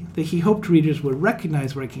likely that he hoped readers would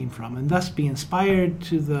recognize where it came from and thus be inspired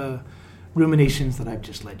to the ruminations that I've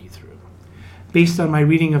just led you through. Based on my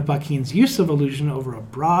reading of Bakin's use of allusion over a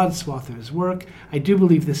broad swath of his work, I do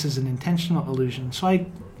believe this is an intentional allusion, so I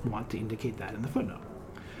want to indicate that in the footnote.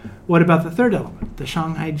 What about the third element, the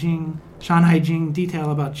Shanghai Jing detail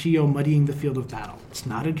about Chiyo muddying the field of battle? It's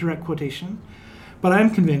not a direct quotation, but I'm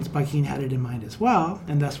convinced Bakin had it in mind as well,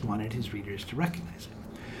 and thus wanted his readers to recognize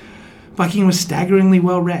it. Bakin was staggeringly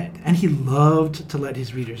well-read, and he loved to let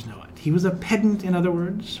his readers know it. He was a pedant, in other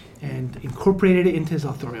words, and incorporated it into his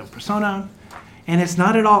authorial persona, and it's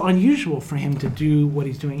not at all unusual for him to do what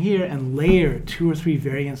he's doing here and layer 2 or 3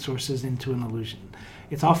 variant sources into an allusion.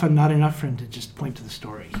 It's often not enough for him to just point to the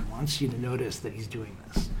story. He wants you to notice that he's doing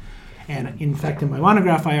this. And in fact, in my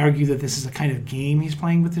monograph, I argue that this is a kind of game he's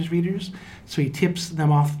playing with his readers, so he tips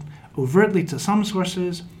them off overtly to some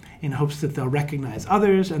sources in hopes that they'll recognize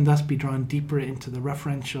others and thus be drawn deeper into the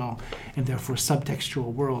referential and therefore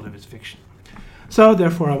subtextual world of his fiction. So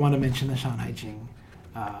therefore, I want to mention the Shanghai Jing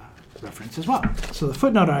reference as well. So the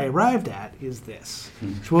footnote I arrived at is this.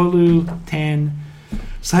 Juolu 10,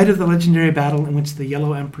 site of the legendary battle in which the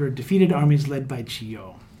Yellow Emperor defeated armies led by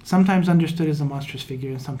Chiyo, sometimes understood as a monstrous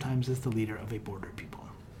figure and sometimes as the leader of a border people.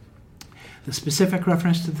 The specific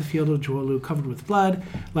reference to the field of Zhuolu covered with blood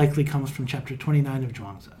likely comes from chapter 29 of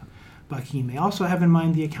Zhuangzi. Bakin may also have in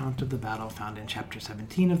mind the account of the battle found in chapter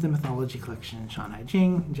 17 of the mythology collection Shanhai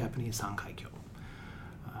Jing, in Japanese Sankaikyo,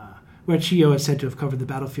 where Chiyo is said to have covered the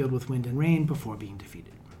battlefield with wind and rain before being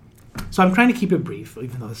defeated. So I'm trying to keep it brief,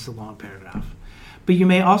 even though this is a long paragraph. But you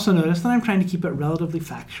may also notice that I'm trying to keep it relatively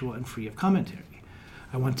factual and free of commentary.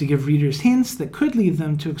 I want to give readers hints that could lead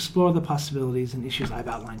them to explore the possibilities and issues I've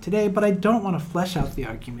outlined today, but I don't want to flesh out the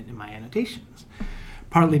argument in my annotations.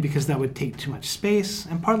 Partly because that would take too much space,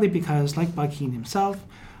 and partly because, like Bakin himself,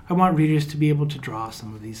 I want readers to be able to draw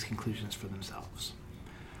some of these conclusions for themselves.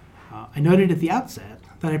 I noted at the outset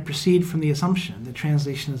that I proceed from the assumption that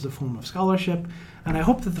translation is a form of scholarship, and I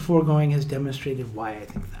hope that the foregoing has demonstrated why I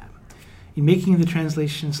think that. In making the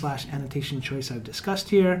translation/annotation choice I've discussed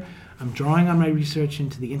here, I'm drawing on my research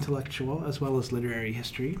into the intellectual as well as literary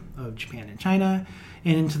history of Japan and China,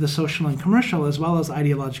 and into the social and commercial as well as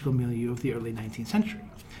ideological milieu of the early 19th century.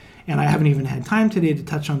 And I haven't even had time today to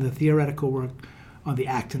touch on the theoretical work on the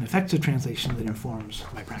act and effects of translation that informs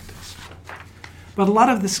my practice. But a lot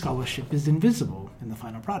of this scholarship is invisible in the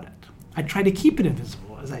final product. I try to keep it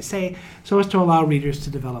invisible, as I say, so as to allow readers to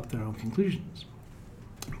develop their own conclusions.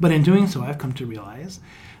 But in doing so, I've come to realize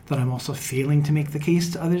that I'm also failing to make the case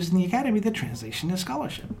to others in the academy that translation is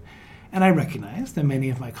scholarship. And I recognize that many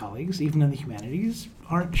of my colleagues, even in the humanities,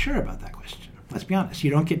 aren't sure about that question. Let's be honest, you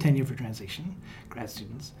don't get tenure for translation, grad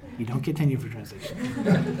students. You don't get tenure for translation.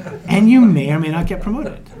 And you may or may not get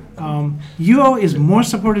promoted. UO is more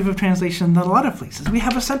supportive of translation than a lot of places. We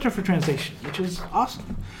have a center for translation, which is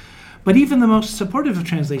awesome. But even the most supportive of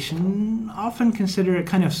translation often consider it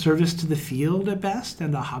kind of service to the field at best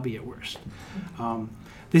and a hobby at worst.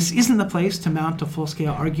 This isn't the place to mount a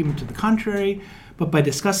full-scale argument to the contrary, but by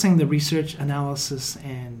discussing the research, analysis,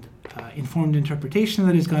 and informed interpretation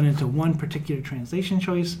that has gone into one particular translation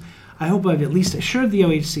choice, I hope I've at least assured the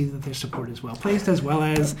OHC that their support is well placed, as well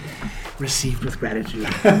as received with gratitude.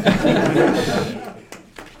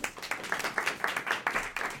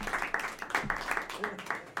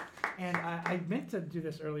 And I meant to do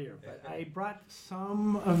this earlier, but I brought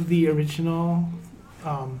some of the original,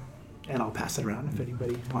 and I'll pass it around if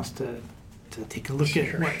anybody wants to take a look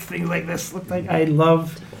at what things like this look like. I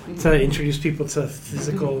love to introduce people to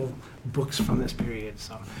physical books from this period.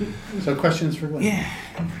 So questions for Glynne? Yeah.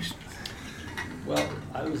 Well,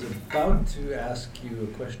 I was about to ask you a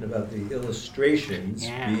question about the illustrations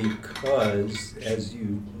because, as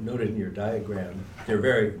you noted in your diagram, they're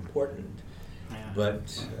very important.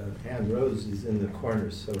 But Anne Rose is in the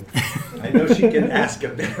corner, so I know she can ask a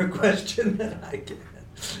better question than I can.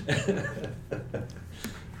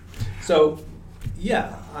 So,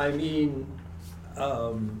 yeah, I mean,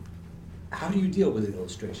 how do you deal with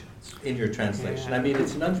illustrations in your translation? I mean,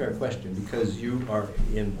 it's an unfair question because you are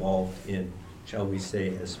involved in, shall we say,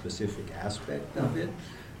 a specific aspect of it.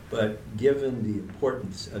 But given the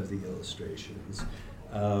importance of the illustrations,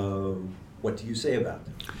 what do you say about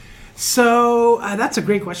them? So that's a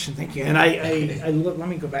great question, thank you. And let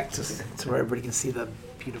me go back to where everybody can see the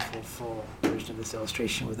beautiful full version of this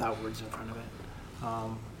illustration without words in front of it.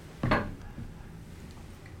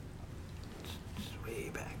 Just way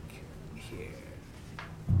back here.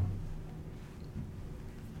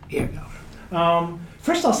 Here we go.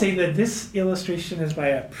 First, I'll say that this illustration is by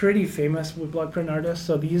a pretty famous woodblock print artist.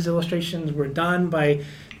 So these illustrations were done by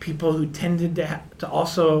people who tended to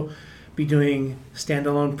also be doing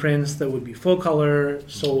standalone prints that would be full color,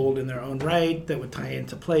 sold in their own right, that would tie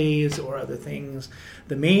into plays or other things.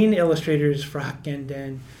 The main illustrators for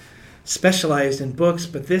Hakkenden specialized in books,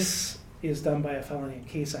 but this is done by a fellow named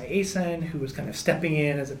Keisai Asen, who was kind of stepping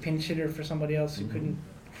in as a pinch hitter for somebody else who couldn't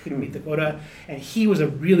meet the quota, and he was a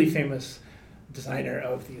really famous designer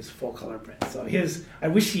of these full color prints. So I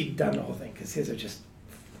wish he'd done the whole thing because his are just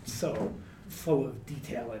so full of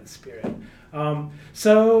detail and spirit.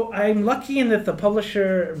 So I'm lucky in that the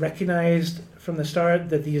publisher recognized from the start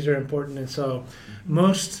that these are important, and so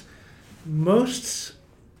most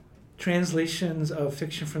translations of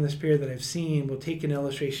fiction from this period that I've seen will take an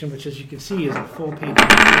illustration, which, as you can see, is a full page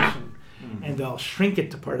illustration, and they'll shrink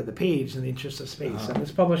it to part of the page in the interest of space. And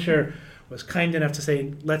this publisher was kind enough to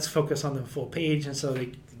say, let's focus on the full page, and so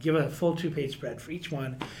they give a full 2-page spread for each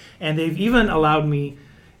one. And they've even allowed me,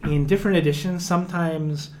 in different editions,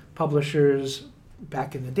 sometimes publishers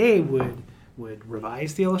back in the day would would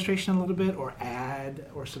revise the illustration a little bit or add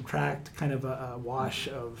or subtract kind of a wash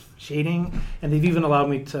of shading. And they've even allowed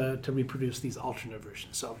me to reproduce these alternate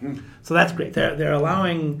versions. So that's great. They're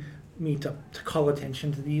allowing me to call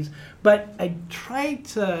attention to these. But I try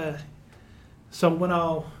to, so when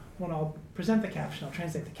I'll present the caption, I'll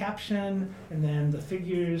translate the caption, and then the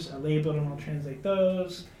figures are labeled and I'll translate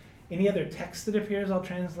those. Any other text that appears, I'll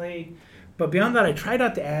translate. But beyond that, I try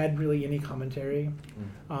not to add really any commentary.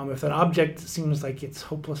 If an object seems like it's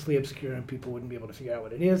hopelessly obscure and people wouldn't be able to figure out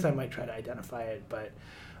what it is, I might try to identify it. But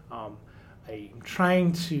I'm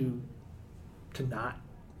trying to not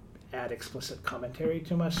add explicit commentary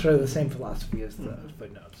too much. Sort of the same philosophy as the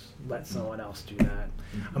footnotes. Let someone else do that.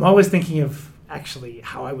 I'm always thinking of actually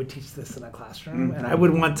how I would teach this in a classroom, and I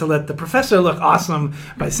would want to let the professor look awesome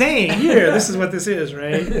by saying, here, this is what this is,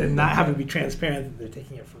 right? And not have it be transparent that they're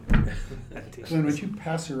taking it from annotations. Glynne, would you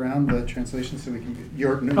pass around the translation so we can get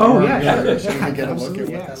so we can get a look at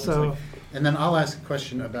what that looks like? And then I'll ask a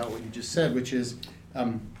question about what you just said, which is,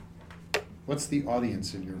 what's the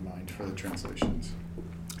audience in your mind for the translations?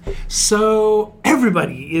 So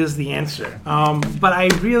everybody is the answer. But I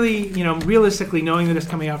really, realistically, knowing that it's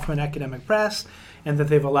coming out from an academic press and that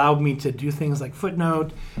they've allowed me to do things like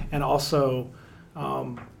footnote and also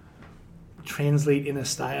translate in a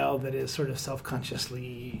style that is sort of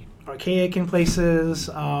self-consciously archaic in places,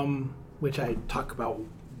 which I talk about,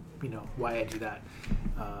 why I do that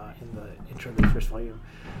in the intro to the first volume.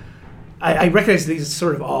 I recognize these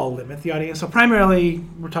sort of all limit the audience. So primarily,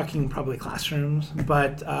 we're talking probably classrooms,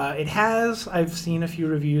 but I've seen a few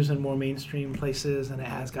reviews in more mainstream places, and it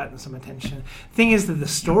has gotten some attention. Thing is that the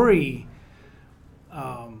story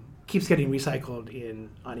keeps getting recycled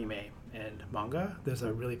in anime and manga. There's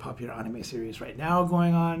a really popular anime series right now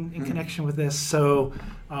going on in connection with this. So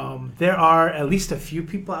there are at least a few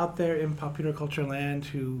people out there in popular culture land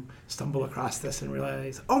who stumble across this and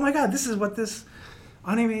realize, oh my God, this is what this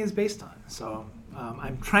anime is based on. So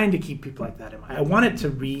I'm trying to keep people like that in mind. I want it to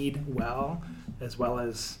read well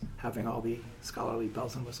as having all the scholarly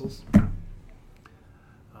bells and whistles.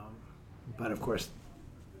 But of course,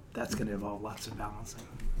 that's going to involve lots of balancing.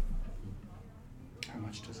 How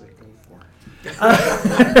much does it go for?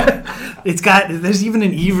 There's even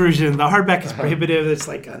an e-version. The hardback is prohibitive. It's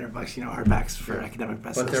like $100, hardbacks for academic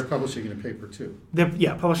presses. But they're publishing in paper too.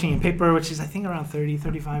 They're publishing in paper, which is I think around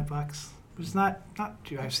 $35. It's not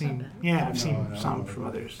too. I've seen some from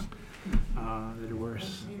others that are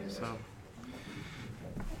worse. So,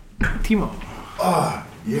 Timo.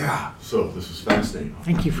 Yeah. So this is fascinating.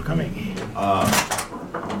 Thank you for coming.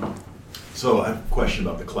 So I have a question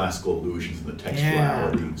about the classical allusions and the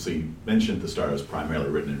textuality. Yeah. So you mentioned at the start it was primarily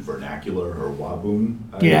written in vernacular or Wabun.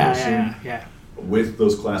 Yeah. With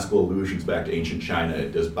those classical allusions back to ancient China,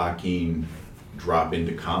 does Bakin drop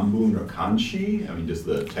into Kanbun or Kanshi? I mean, does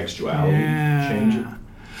the textuality change it?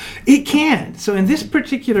 It can. So in this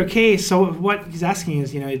particular case, so what he's asking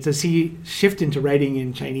is, does he shift into writing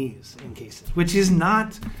in Chinese in cases, which is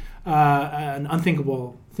not an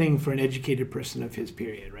unthinkable thing for an educated person of his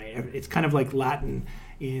period, right? It's kind of like Latin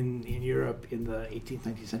in Europe in the 18th,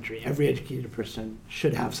 19th century. Every educated person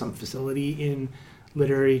should have some facility in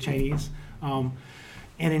literary Chinese.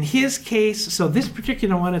 And in his case, so this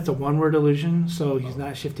particular one, it's a one-word allusion, so he's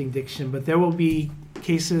not shifting diction, but there will be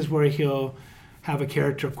cases where he'll have a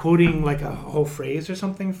character quoting like a whole phrase or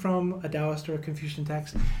something from a Taoist or a Confucian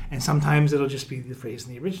text, and sometimes it'll just be the phrase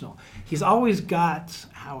in the original. He's always got,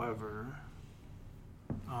 however,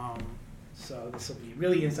 so this will be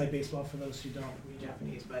really inside baseball for those who don't read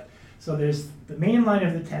Japanese, but so there's the main line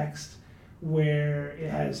of the text where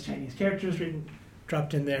it has Chinese characters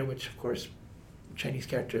dropped in there, which of course Chinese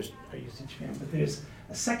characters are used in Japan, but there's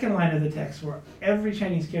a second line of the text where every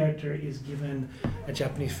Chinese character is given a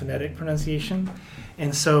Japanese phonetic pronunciation.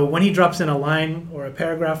 And so when he drops in a line or a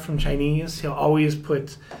paragraph from Chinese, he'll always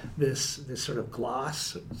put this sort of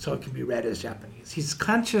gloss so it can be read as Japanese. He's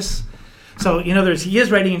conscious. So in other words, he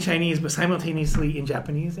is writing in Chinese, but simultaneously in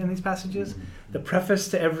Japanese in these passages. The preface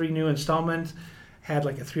to every new installment had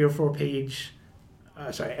like a 3 or 4 page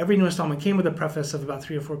every new installment came with a preface of about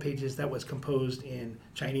 3 or 4 pages that was composed in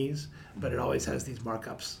Chinese, but it always has these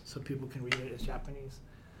markups so people can read it as Japanese.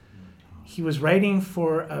 He was writing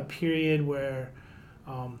for a period where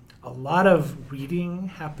a lot of reading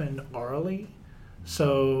happened orally.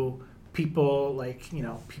 So people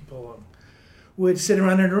would sit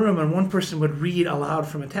around in a room and one person would read aloud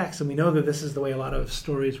from a text. And we know that this is the way a lot of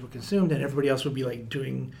stories were consumed, and everybody else would be like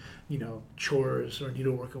doing chores or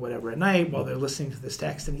needlework or whatever at night while they're listening to this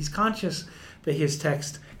text. And he's conscious that his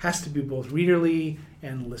text has to be both readerly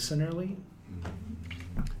and listenerly,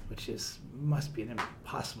 which which must be an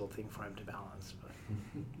impossible thing for him to balance. But.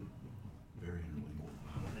 Very interlingual.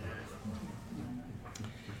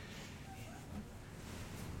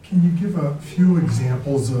 Can you give a few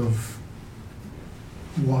examples of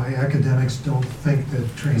why academics don't think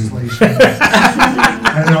that translation?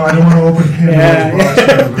 I know I don't want to open Pandora's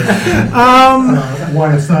box, but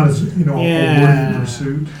why it's not as a worthy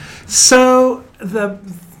pursuit. So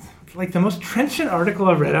the most trenchant article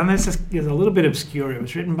I've read on this is a little bit obscure. It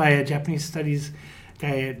was written by a Japanese studies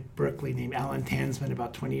guy at Berkeley named Alan Tansman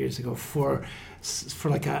about 20 years ago for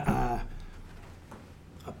like a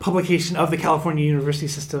publication of the California university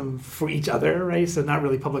system for each other, right? So not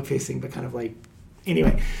really public facing, but kind of like,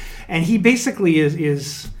 anyway. And he basically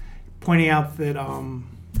is pointing out that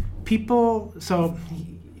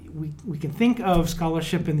we can think of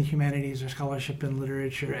scholarship in the humanities or scholarship in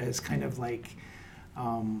literature as kind of like,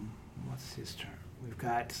 what's his term? We've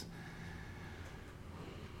got,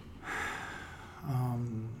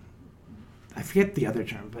 I forget the other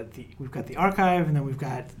term, but we've got the archive, and then we've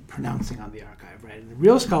got pronouncing on the archive, right? And the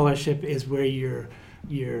real scholarship is where you're,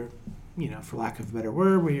 for lack of a better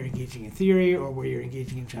word, where you're engaging in theory or where you're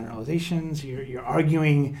engaging in generalizations. You're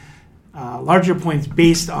arguing larger points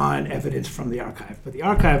based on evidence from the archive. But the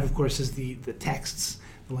archive, of course, is the texts,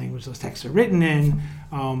 the language those texts are written in.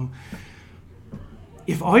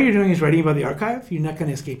 If all you're doing is writing about the archive, you're not going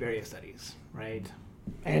to escape area studies, right?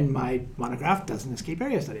 And my monograph doesn't escape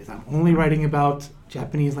area studies. I'm only writing about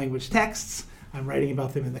Japanese language texts. I'm writing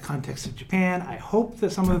about them in the context of Japan. I hope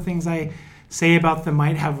that some of the things I say about them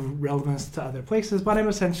might have relevance to other places, but I'm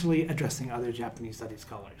essentially addressing other Japanese studies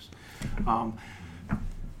scholars.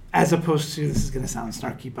 As opposed to, this is going to sound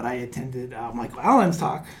snarky, but I attended Michael Allen's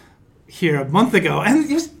talk here a month ago, and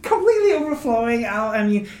it was completely overflowing.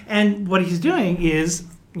 And what he's doing is,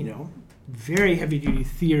 very heavy-duty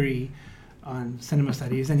theory on cinema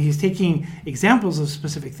studies, and he's taking examples of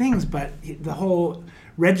specific things, but the whole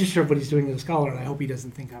register of what he's doing as a scholar, and I hope he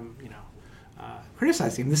doesn't think I'm,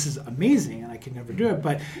 criticizing him. This is amazing, and I could never do it,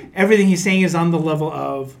 but everything he's saying is on the level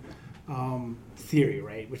of theory,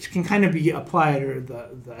 right, which can kind of be applied, or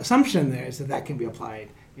the assumption there is that can be applied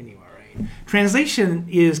anywhere, right? Translation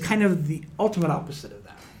is kind of the ultimate opposite of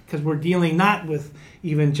that, because we're dealing not with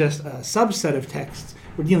even just a subset of texts,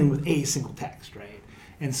 we're dealing with a single text, right?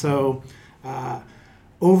 And so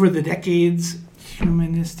over the decades,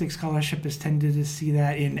 humanistic scholarship has tended to see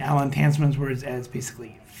that, in Alan Tansman's words, as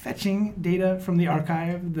basically fetching data from the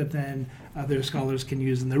archive that then other scholars can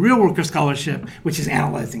use in the real work of scholarship, which is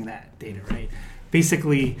analyzing that data, right?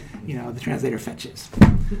 Basically, the translator fetches.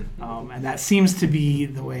 And that seems to be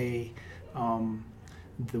the way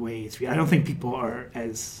it's viewed. I don't think people are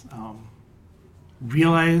as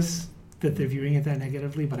realize that they're viewing it that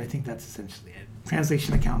negatively, but I think that's essentially it.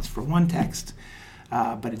 Translation accounts for one text,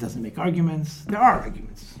 but it doesn't make arguments. There are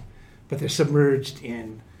arguments, but they're submerged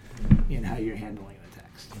in how you're handling the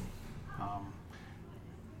text.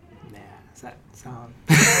 Does that sound?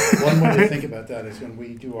 One way to think about that is when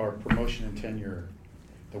we do our promotion and tenure,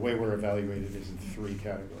 the way we're evaluated is in 3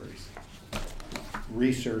 categories: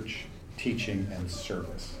 research, teaching, and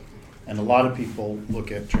service. And a lot of people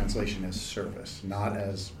look at translation as service, not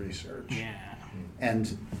as research. Yeah.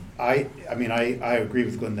 And I agree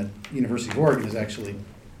with Glynne that University of Oregon is actually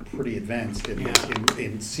pretty advanced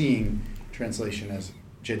in seeing translation as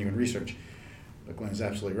genuine research. But Glynne is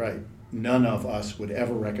absolutely right. None of us would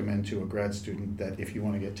ever recommend to a grad student that if you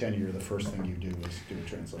want to get tenure, the first thing you do is do a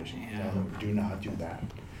translation. Yeah. No, do not do that.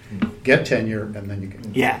 Get tenure, and then you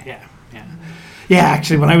can. Yeah.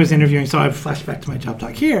 Actually, when I was interviewing, so I've flashed back to my job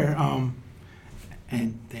talk here,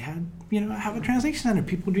 and they had, have a translation center.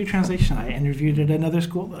 People do translation. I interviewed at another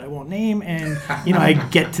school that I won't name, and I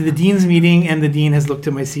get to the dean's meeting, and the dean has looked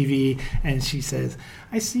at my CV, and she says,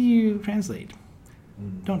 "I see you translate.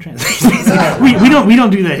 Don't translate." we don't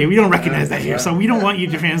do that here. We don't recognize that here. So we don't want you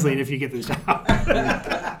to translate if you get this job.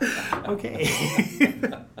 Okay.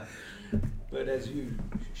 But as you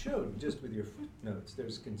showed just with your footnotes,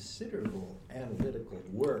 there's considerable analytical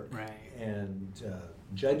work and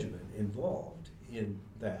judgment involved in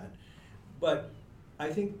that. But I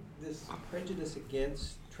think this prejudice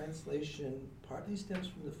against translation partly stems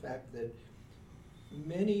from the fact that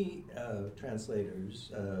many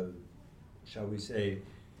translators, shall we say,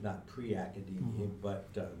 not pre-academia, but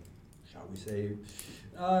shall we say,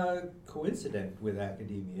 coincident with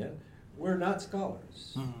academia, were not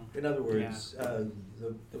scholars. In other words,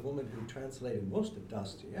 the woman who translated most of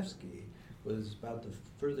Dostoevsky was about the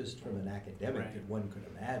furthest from an academic that one could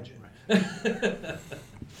imagine.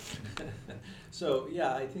 So,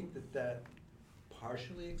 I think that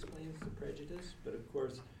partially explains the prejudice, but of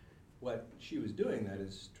course, what she was doing, that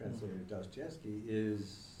is translating Dostoevsky,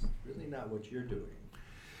 is really not what you're doing.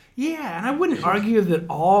 Yeah, and I wouldn't argue that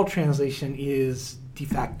all translation is de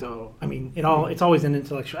facto. I mean, it's always an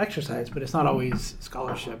intellectual exercise, but it's not always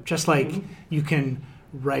scholarship. Just like you can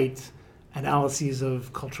write analyses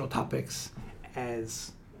of cultural topics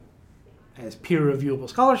as peer-reviewable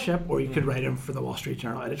scholarship, or you could write them for the Wall Street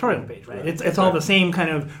Journal editorial page, right? It's all the same kind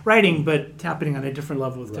of writing, but happening on a different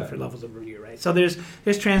level with different levels of review, right? So there's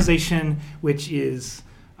translation, which is,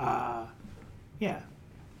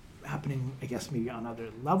 happening, I guess, maybe on other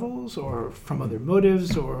levels or from other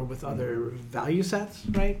motives or with other value sets,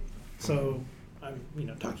 right? So I'm,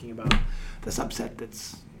 talking about the subset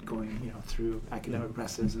that's going, through academic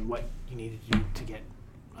presses and what you need to do to get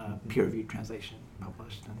peer-reviewed translation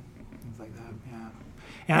published and things like that. Yeah,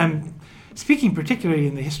 and I'm speaking particularly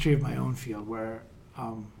in the history of my own field, where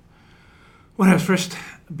when I was first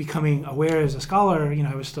becoming aware as a scholar,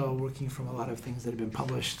 I was still working from a lot of things that had been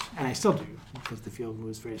published, and I still do, because the field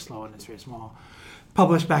moves very slow and it's very small,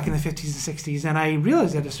 published back in the 50s and 60s, and I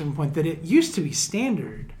realized at a certain point that it used to be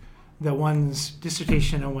standard that one's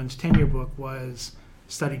dissertation or one's tenure book was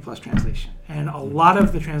study plus translation. And a lot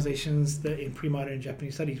of the translations that in pre-modern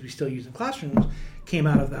Japanese studies we still use in classrooms came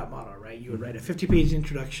out of that model, right? You would write a 50-page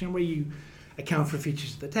introduction where you account for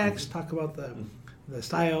features of the text, talk about the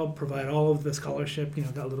style, provide all of the scholarship,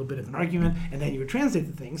 that little bit of an argument, and then you would translate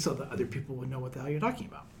the thing so that other people would know what the hell you're talking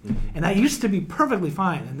about. And that used to be perfectly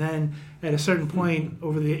fine. And then at a certain point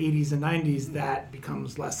over the 80s and 90s, that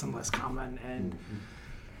becomes less and less common, and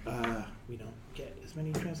we don't get as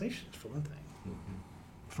many translations, for one thing,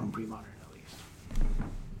 from pre-modern at least.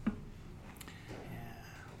 Yeah.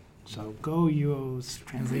 So go UO's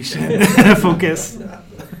translation focus.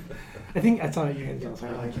 I think that's all you can tell.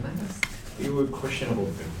 Can I ask you a question about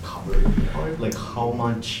the cover part? Like, how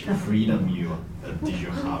much freedom did you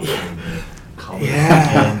have in the cover?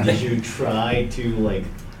 Yeah. And did you try to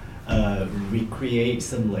recreate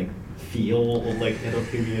some feel of end of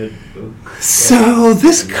period book? So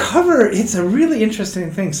this cover, it's a really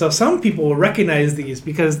interesting thing. So some people will recognize these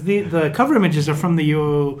because the cover images are from the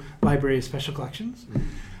UO Library of Special Collections.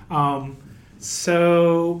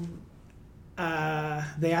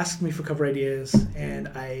 They asked me for cover ideas, and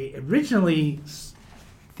I originally,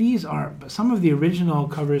 these aren't, but some of the original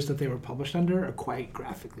covers that they were published under are quite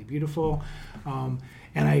graphically beautiful.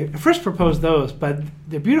 And I first proposed those, but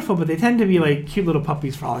they're beautiful, but they tend to be like cute little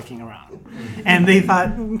puppies frolicking around. And they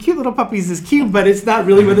thought, cute little puppies is cute, but it's not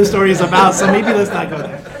really what the story is about, so maybe let's not go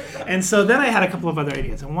there. And so then I had a couple of other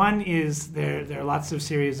ideas. And one is there are lots of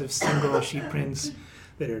series of single sheet prints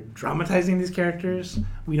that are dramatizing these characters.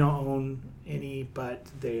 We don't own any, but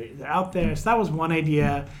they're out there. So that was one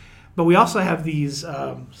idea. But we also have these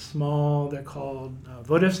small, they're called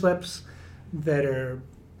votive slips that are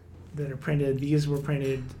printed. These were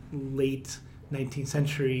printed late 19th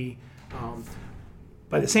century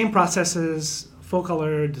by the same processes, full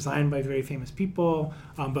color, designed by very famous people,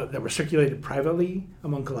 but that were circulated privately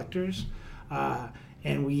among collectors.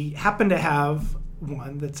 And we happen to have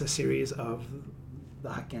one that's a series of the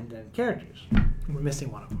Hakkenden characters. We're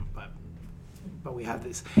missing one of them, but we have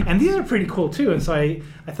these. And these are pretty cool too. And so I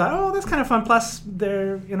thought, oh, that's kind of fun. Plus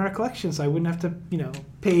they're in our collection, so I wouldn't have to,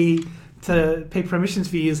 pay permissions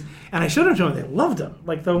fees. And I showed them to them, they loved them.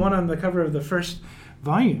 Like the one on the cover of the first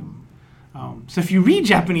volume. So if you read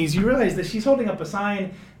Japanese, you realize that she's holding up a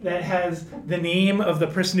sign that has the name of the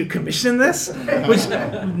person who commissioned this, which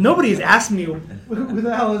nobody's asked me, who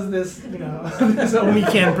the hell is this, this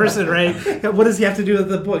Omikan person, right? What does he have to do with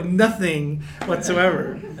the book? Nothing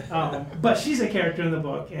whatsoever. But she's a character in the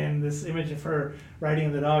book, and this image of her riding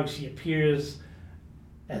on the dog, she appears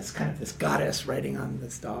as kind of this goddess riding on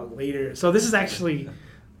this dog later. So this is actually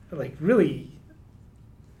really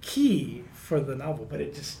key for the novel, but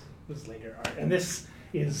it just was later art. And this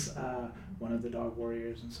is one of the dog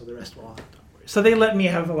warriors, and so the rest will all have dog warriors. So they let me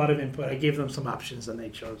have a lot of input. I gave them some options, and they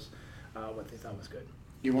chose what they thought was good.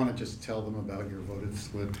 You want to just tell them about your votive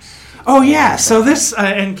slips? Oh yeah, so this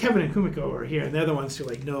and Kevin and Kumiko are here, and they're the ones who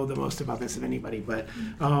know the most about this of anybody. But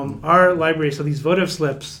our library, so these votive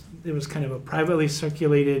slips, it was kind of a privately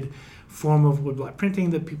circulated form of woodblock printing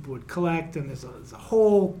that people would collect, and there's a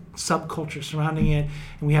whole subculture surrounding it.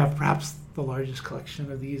 And we have perhaps the largest collection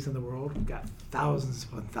of these in the world. We've got thousands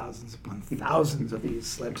upon thousands upon thousands of these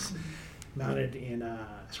slips mounted in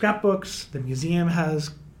scrapbooks. The museum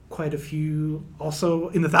has quite a few, also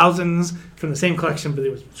in the thousands from the same collection, but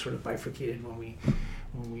it was sort of bifurcated when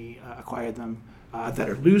we acquired them, that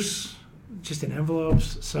are loose, just in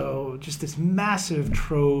envelopes. So just this massive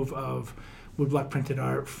trove of woodblock printed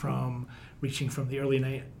art from reaching from the early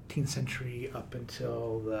 19th century up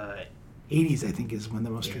until the 80s, I think, is when the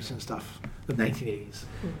most recent stuff, the 1980s,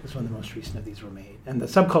 is when the most recent of these were made. And the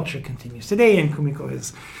subculture continues today, and Kumiko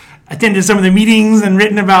has attended some of the meetings and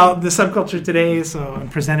written about the subculture today,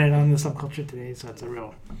 and presented on the subculture today, so it's a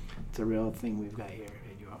real thing we've got here.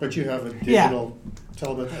 But you have a digital,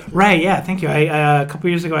 tell about that. Right, yeah, thank you. A couple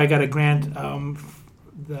years ago, I got a grant.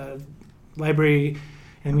 The library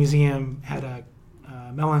and museum had a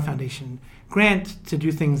Mellon Foundation grant to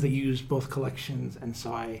do things that used both collections, and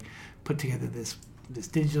so I put together this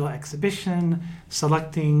digital exhibition,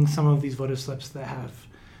 selecting some of these votive slips that have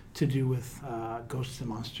to do with ghosts and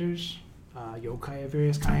monsters, yokai of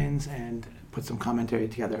various kinds, and put some commentary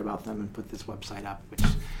together about them and put this website up, which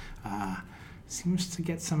seems to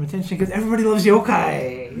get some attention because everybody loves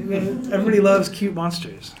yokai. Everybody loves cute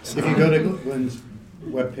monsters. So. If you go to Glynne's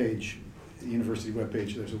webpage, the university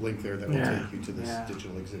webpage, there's a link there that will take you to this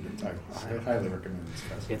digital exhibit. I highly recommend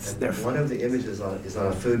this. One of the images is on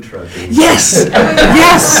a food truck. Yes,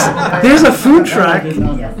 yes. There's a food truck.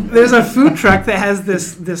 There's a food truck that has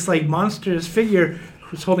this like monstrous figure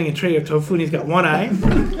who's holding a tray of tofu and he's got one eye.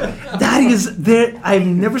 That is there. I've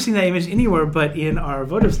never seen that image anywhere but in our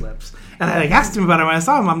votive slips. And I asked him about it when I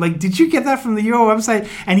saw him. I'm like, did you get that from the UO website?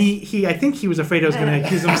 And he I think he was afraid I was going to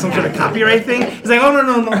accuse him of some sort of copyright thing. He's like, oh,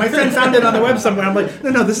 no, my friend found it on the web somewhere. I'm like,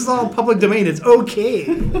 no, this is all public domain. It's okay.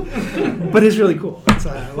 But it's really cool. It's,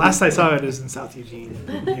 last I saw it was in South Eugene,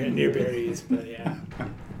 near Barry's. But yeah,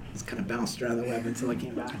 it's kind of bounced around the web until I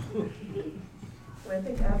came back. I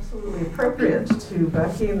think absolutely appropriate to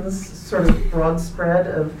Bakin's sort of broad spread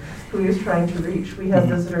of who he was trying to reach. We had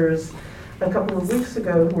visitors a couple of weeks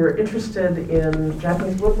ago who were interested in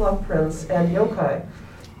Japanese woodblock prints and yokai.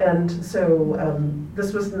 And so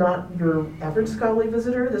this was not your average scholarly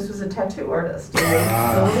visitor, this was a tattoo artist.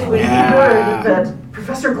 And the only way he heard that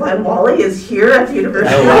Professor Glynne Walley is here at the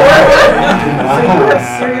University of Oregon. So you have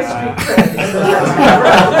serious street cred in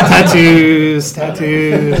the Tattoos,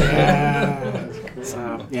 yeah. So,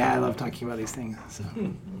 yeah, I love talking about these things.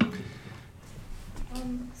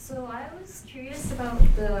 So I was curious about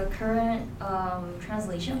the current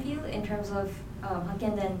translation view in terms of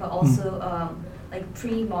Hakkenden, but also like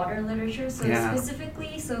pre-modern literature. So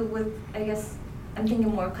specifically, with, I guess, I'm thinking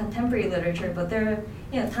more contemporary literature, but there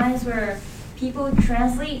are times where people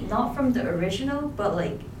translate not from the original, but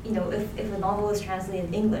like, if a novel is translated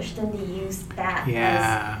in English, then they use that.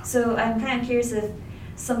 Yeah. So I'm kind of curious if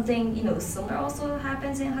something, similar also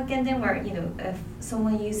happens in Hakkenden, where, if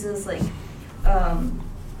someone uses like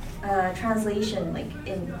translation like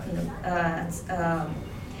in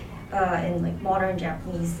like modern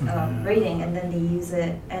Japanese rating, and then they use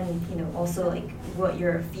it, and also like what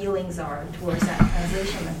your feelings are towards that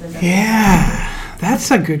translation method. Yeah,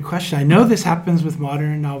 that's a good question. I know this happens with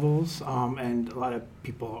modern novels, and a lot of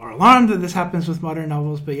people are alarmed that this happens with modern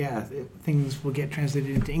novels. But yeah, things will get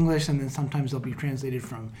translated into English, and then sometimes they'll be translated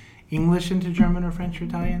from English into German or French or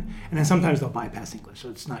Italian, and then sometimes they'll bypass English, so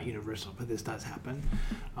it's not universal, but this does happen.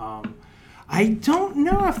 I don't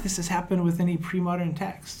know if this has happened with any pre-modern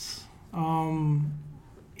texts. I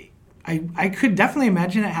could definitely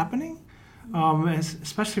imagine it happening,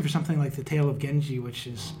 especially for something like The Tale of Genji, which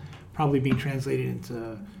is probably being translated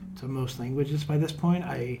into most languages by this point.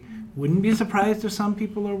 I wouldn't be surprised if some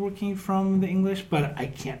people are working from the English, but I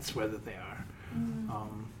can't swear that they are.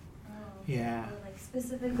 Yeah.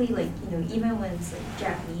 Specifically, like, even when it's like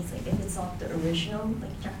Japanese, like if it's not the original,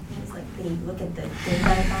 like Japanese, like they look at the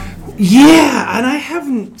Gendai. Yeah, and I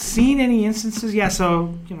haven't seen any instances. Yeah,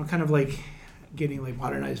 so, kind of like getting like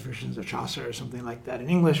modernized versions of Chaucer or something like that in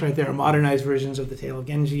English, right? There are modernized versions of The Tale of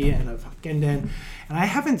Genji and of Hakkenden, and I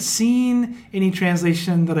haven't seen any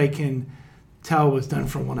translation that I can tell was done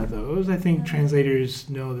from one of those. I think translators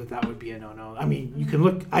know that would be a no-no. I mean,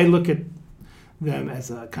 I look at them as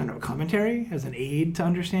a kind of a commentary, as an aid to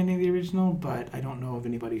understanding the original, but I don't know of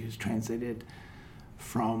anybody who's translated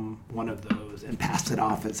from one of those and passed it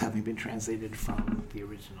off as having been translated from the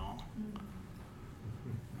original.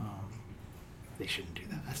 They shouldn't do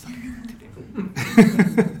that. That's not a good thing to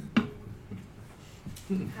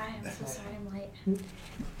do. Hi, I'm so sorry I'm late.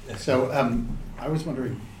 So I was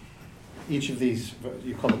wondering, each of these,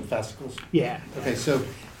 you call them fascicles? Yeah. Okay, so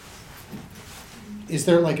is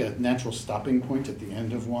there like a natural stopping point at the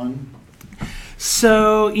end of one?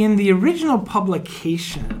 So in the original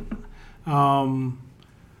publication,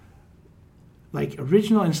 like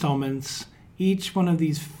original installments, each one of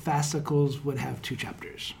these fascicles would have 2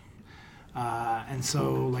 chapters. And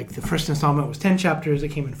so like the first installment was 10 chapters. It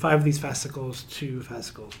came in 5 of these fascicles, 2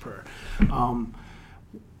 fascicles per.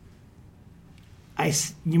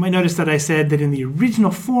 you might notice that I said that in the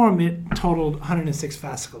original form it totaled 106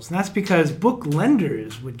 fascicles, and that's because book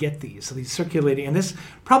lenders would get these. So these circulating, and this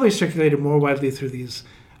probably circulated more widely through these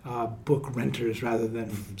book renters rather than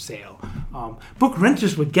from sale. Book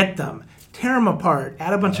renters would get them, tear them apart,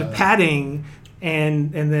 add a bunch of padding,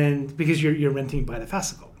 and then because you're renting by the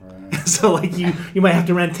fascicle. So like you might have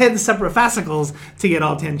to rent 10 separate fascicles to get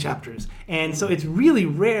all 10 chapters. And so it's really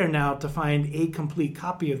rare now to find a complete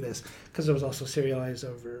copy of this, because it was also serialized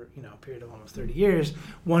over a period of almost 30 years,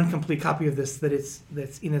 one complete copy of this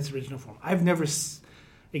that's in its original form. I've never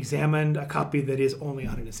examined a copy that is only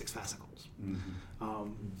 106 fascicles.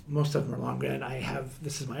 Most of them are longer, and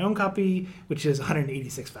this is my own copy, which is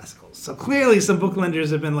 186 fascicles. So clearly some book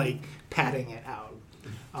lenders have been like padding it out.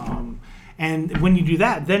 And when you do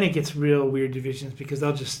that, then it gets real weird divisions, because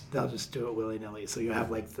they'll just do it willy-nilly. So you have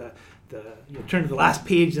like you'll turn to the last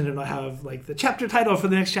page and it'll have like the chapter title for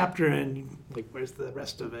the next chapter, and like where's the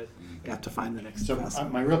rest of it? You have to find the next. So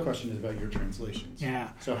my real question is about your translations. Yeah.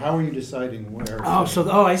 So how are you deciding where?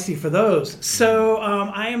 I see. For those, so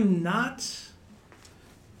I am not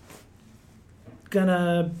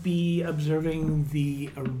gonna be observing the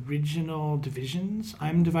original divisions.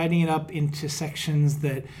 I'm dividing it up into sections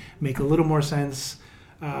that make a little more sense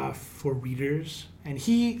for readers. And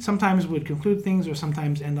he sometimes would conclude things or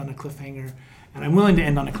sometimes end on a cliffhanger. And I'm willing to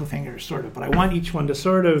end on a cliffhanger, sort of, but I want each one to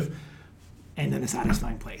sort of end in a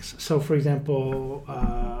satisfying place. So, for example,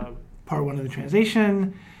 part one of the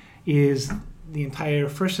translation is the entire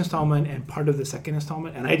first installment and part of the second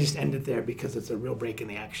installment. And I just end it there because it's a real break in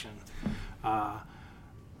the action.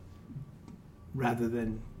 Rather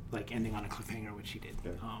than like ending on a cliffhanger, which he did.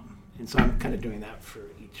 And so I'm kind of doing that for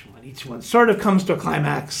each one. Each one sort of comes to a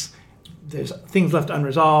climax. There's things left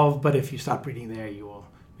unresolved, but if you stop reading there, you will.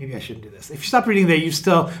 Maybe I shouldn't do this. If you stop reading there, you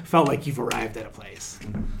still felt like you've arrived at a place.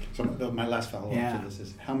 So my last follow-up to this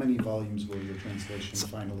is, how many volumes will your translation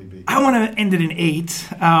finally be? I want to end it in 8,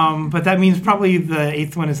 but that means probably the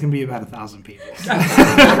 8th one is going to be about 1,000 pages.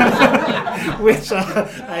 Which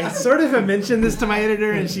I sort of have mentioned this to my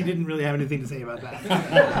editor, and she didn't really have anything to say about that.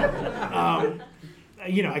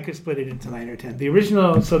 I could split it into 9 or 10. The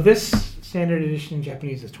original, so this standard edition in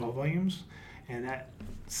Japanese is 12 volumes, and that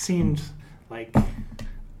seemed like,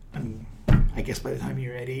 I guess by the time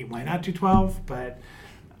you're at 8, why not do 12? But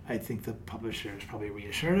I think the publisher is probably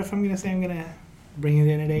reassured if I'm going to say I'm going to bring it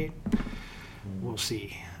in at 8. We'll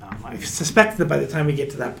see. I suspect that by the time we get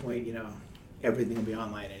to that point, everything will be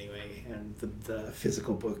online anyway, and the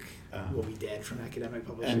physical book will be dead from academic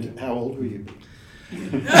publishing. And how old will you be?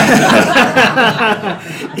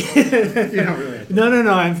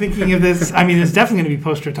 No. I'm thinking of this. I mean, it's definitely going to be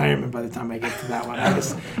post-retirement by the time I get to that one.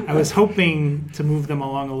 I was hoping to move them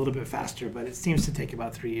along a little bit faster, but it seems to take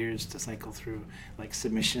about 3 years to cycle through, like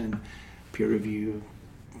submission, peer review,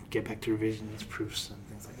 get back to revisions, proofs, and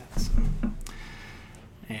things like that. So,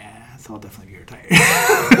 yeah, so I'll definitely be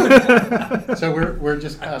retired. So we're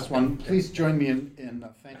just past one. Please join me in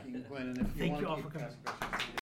thanking Glynne. And if Thank you all for coming.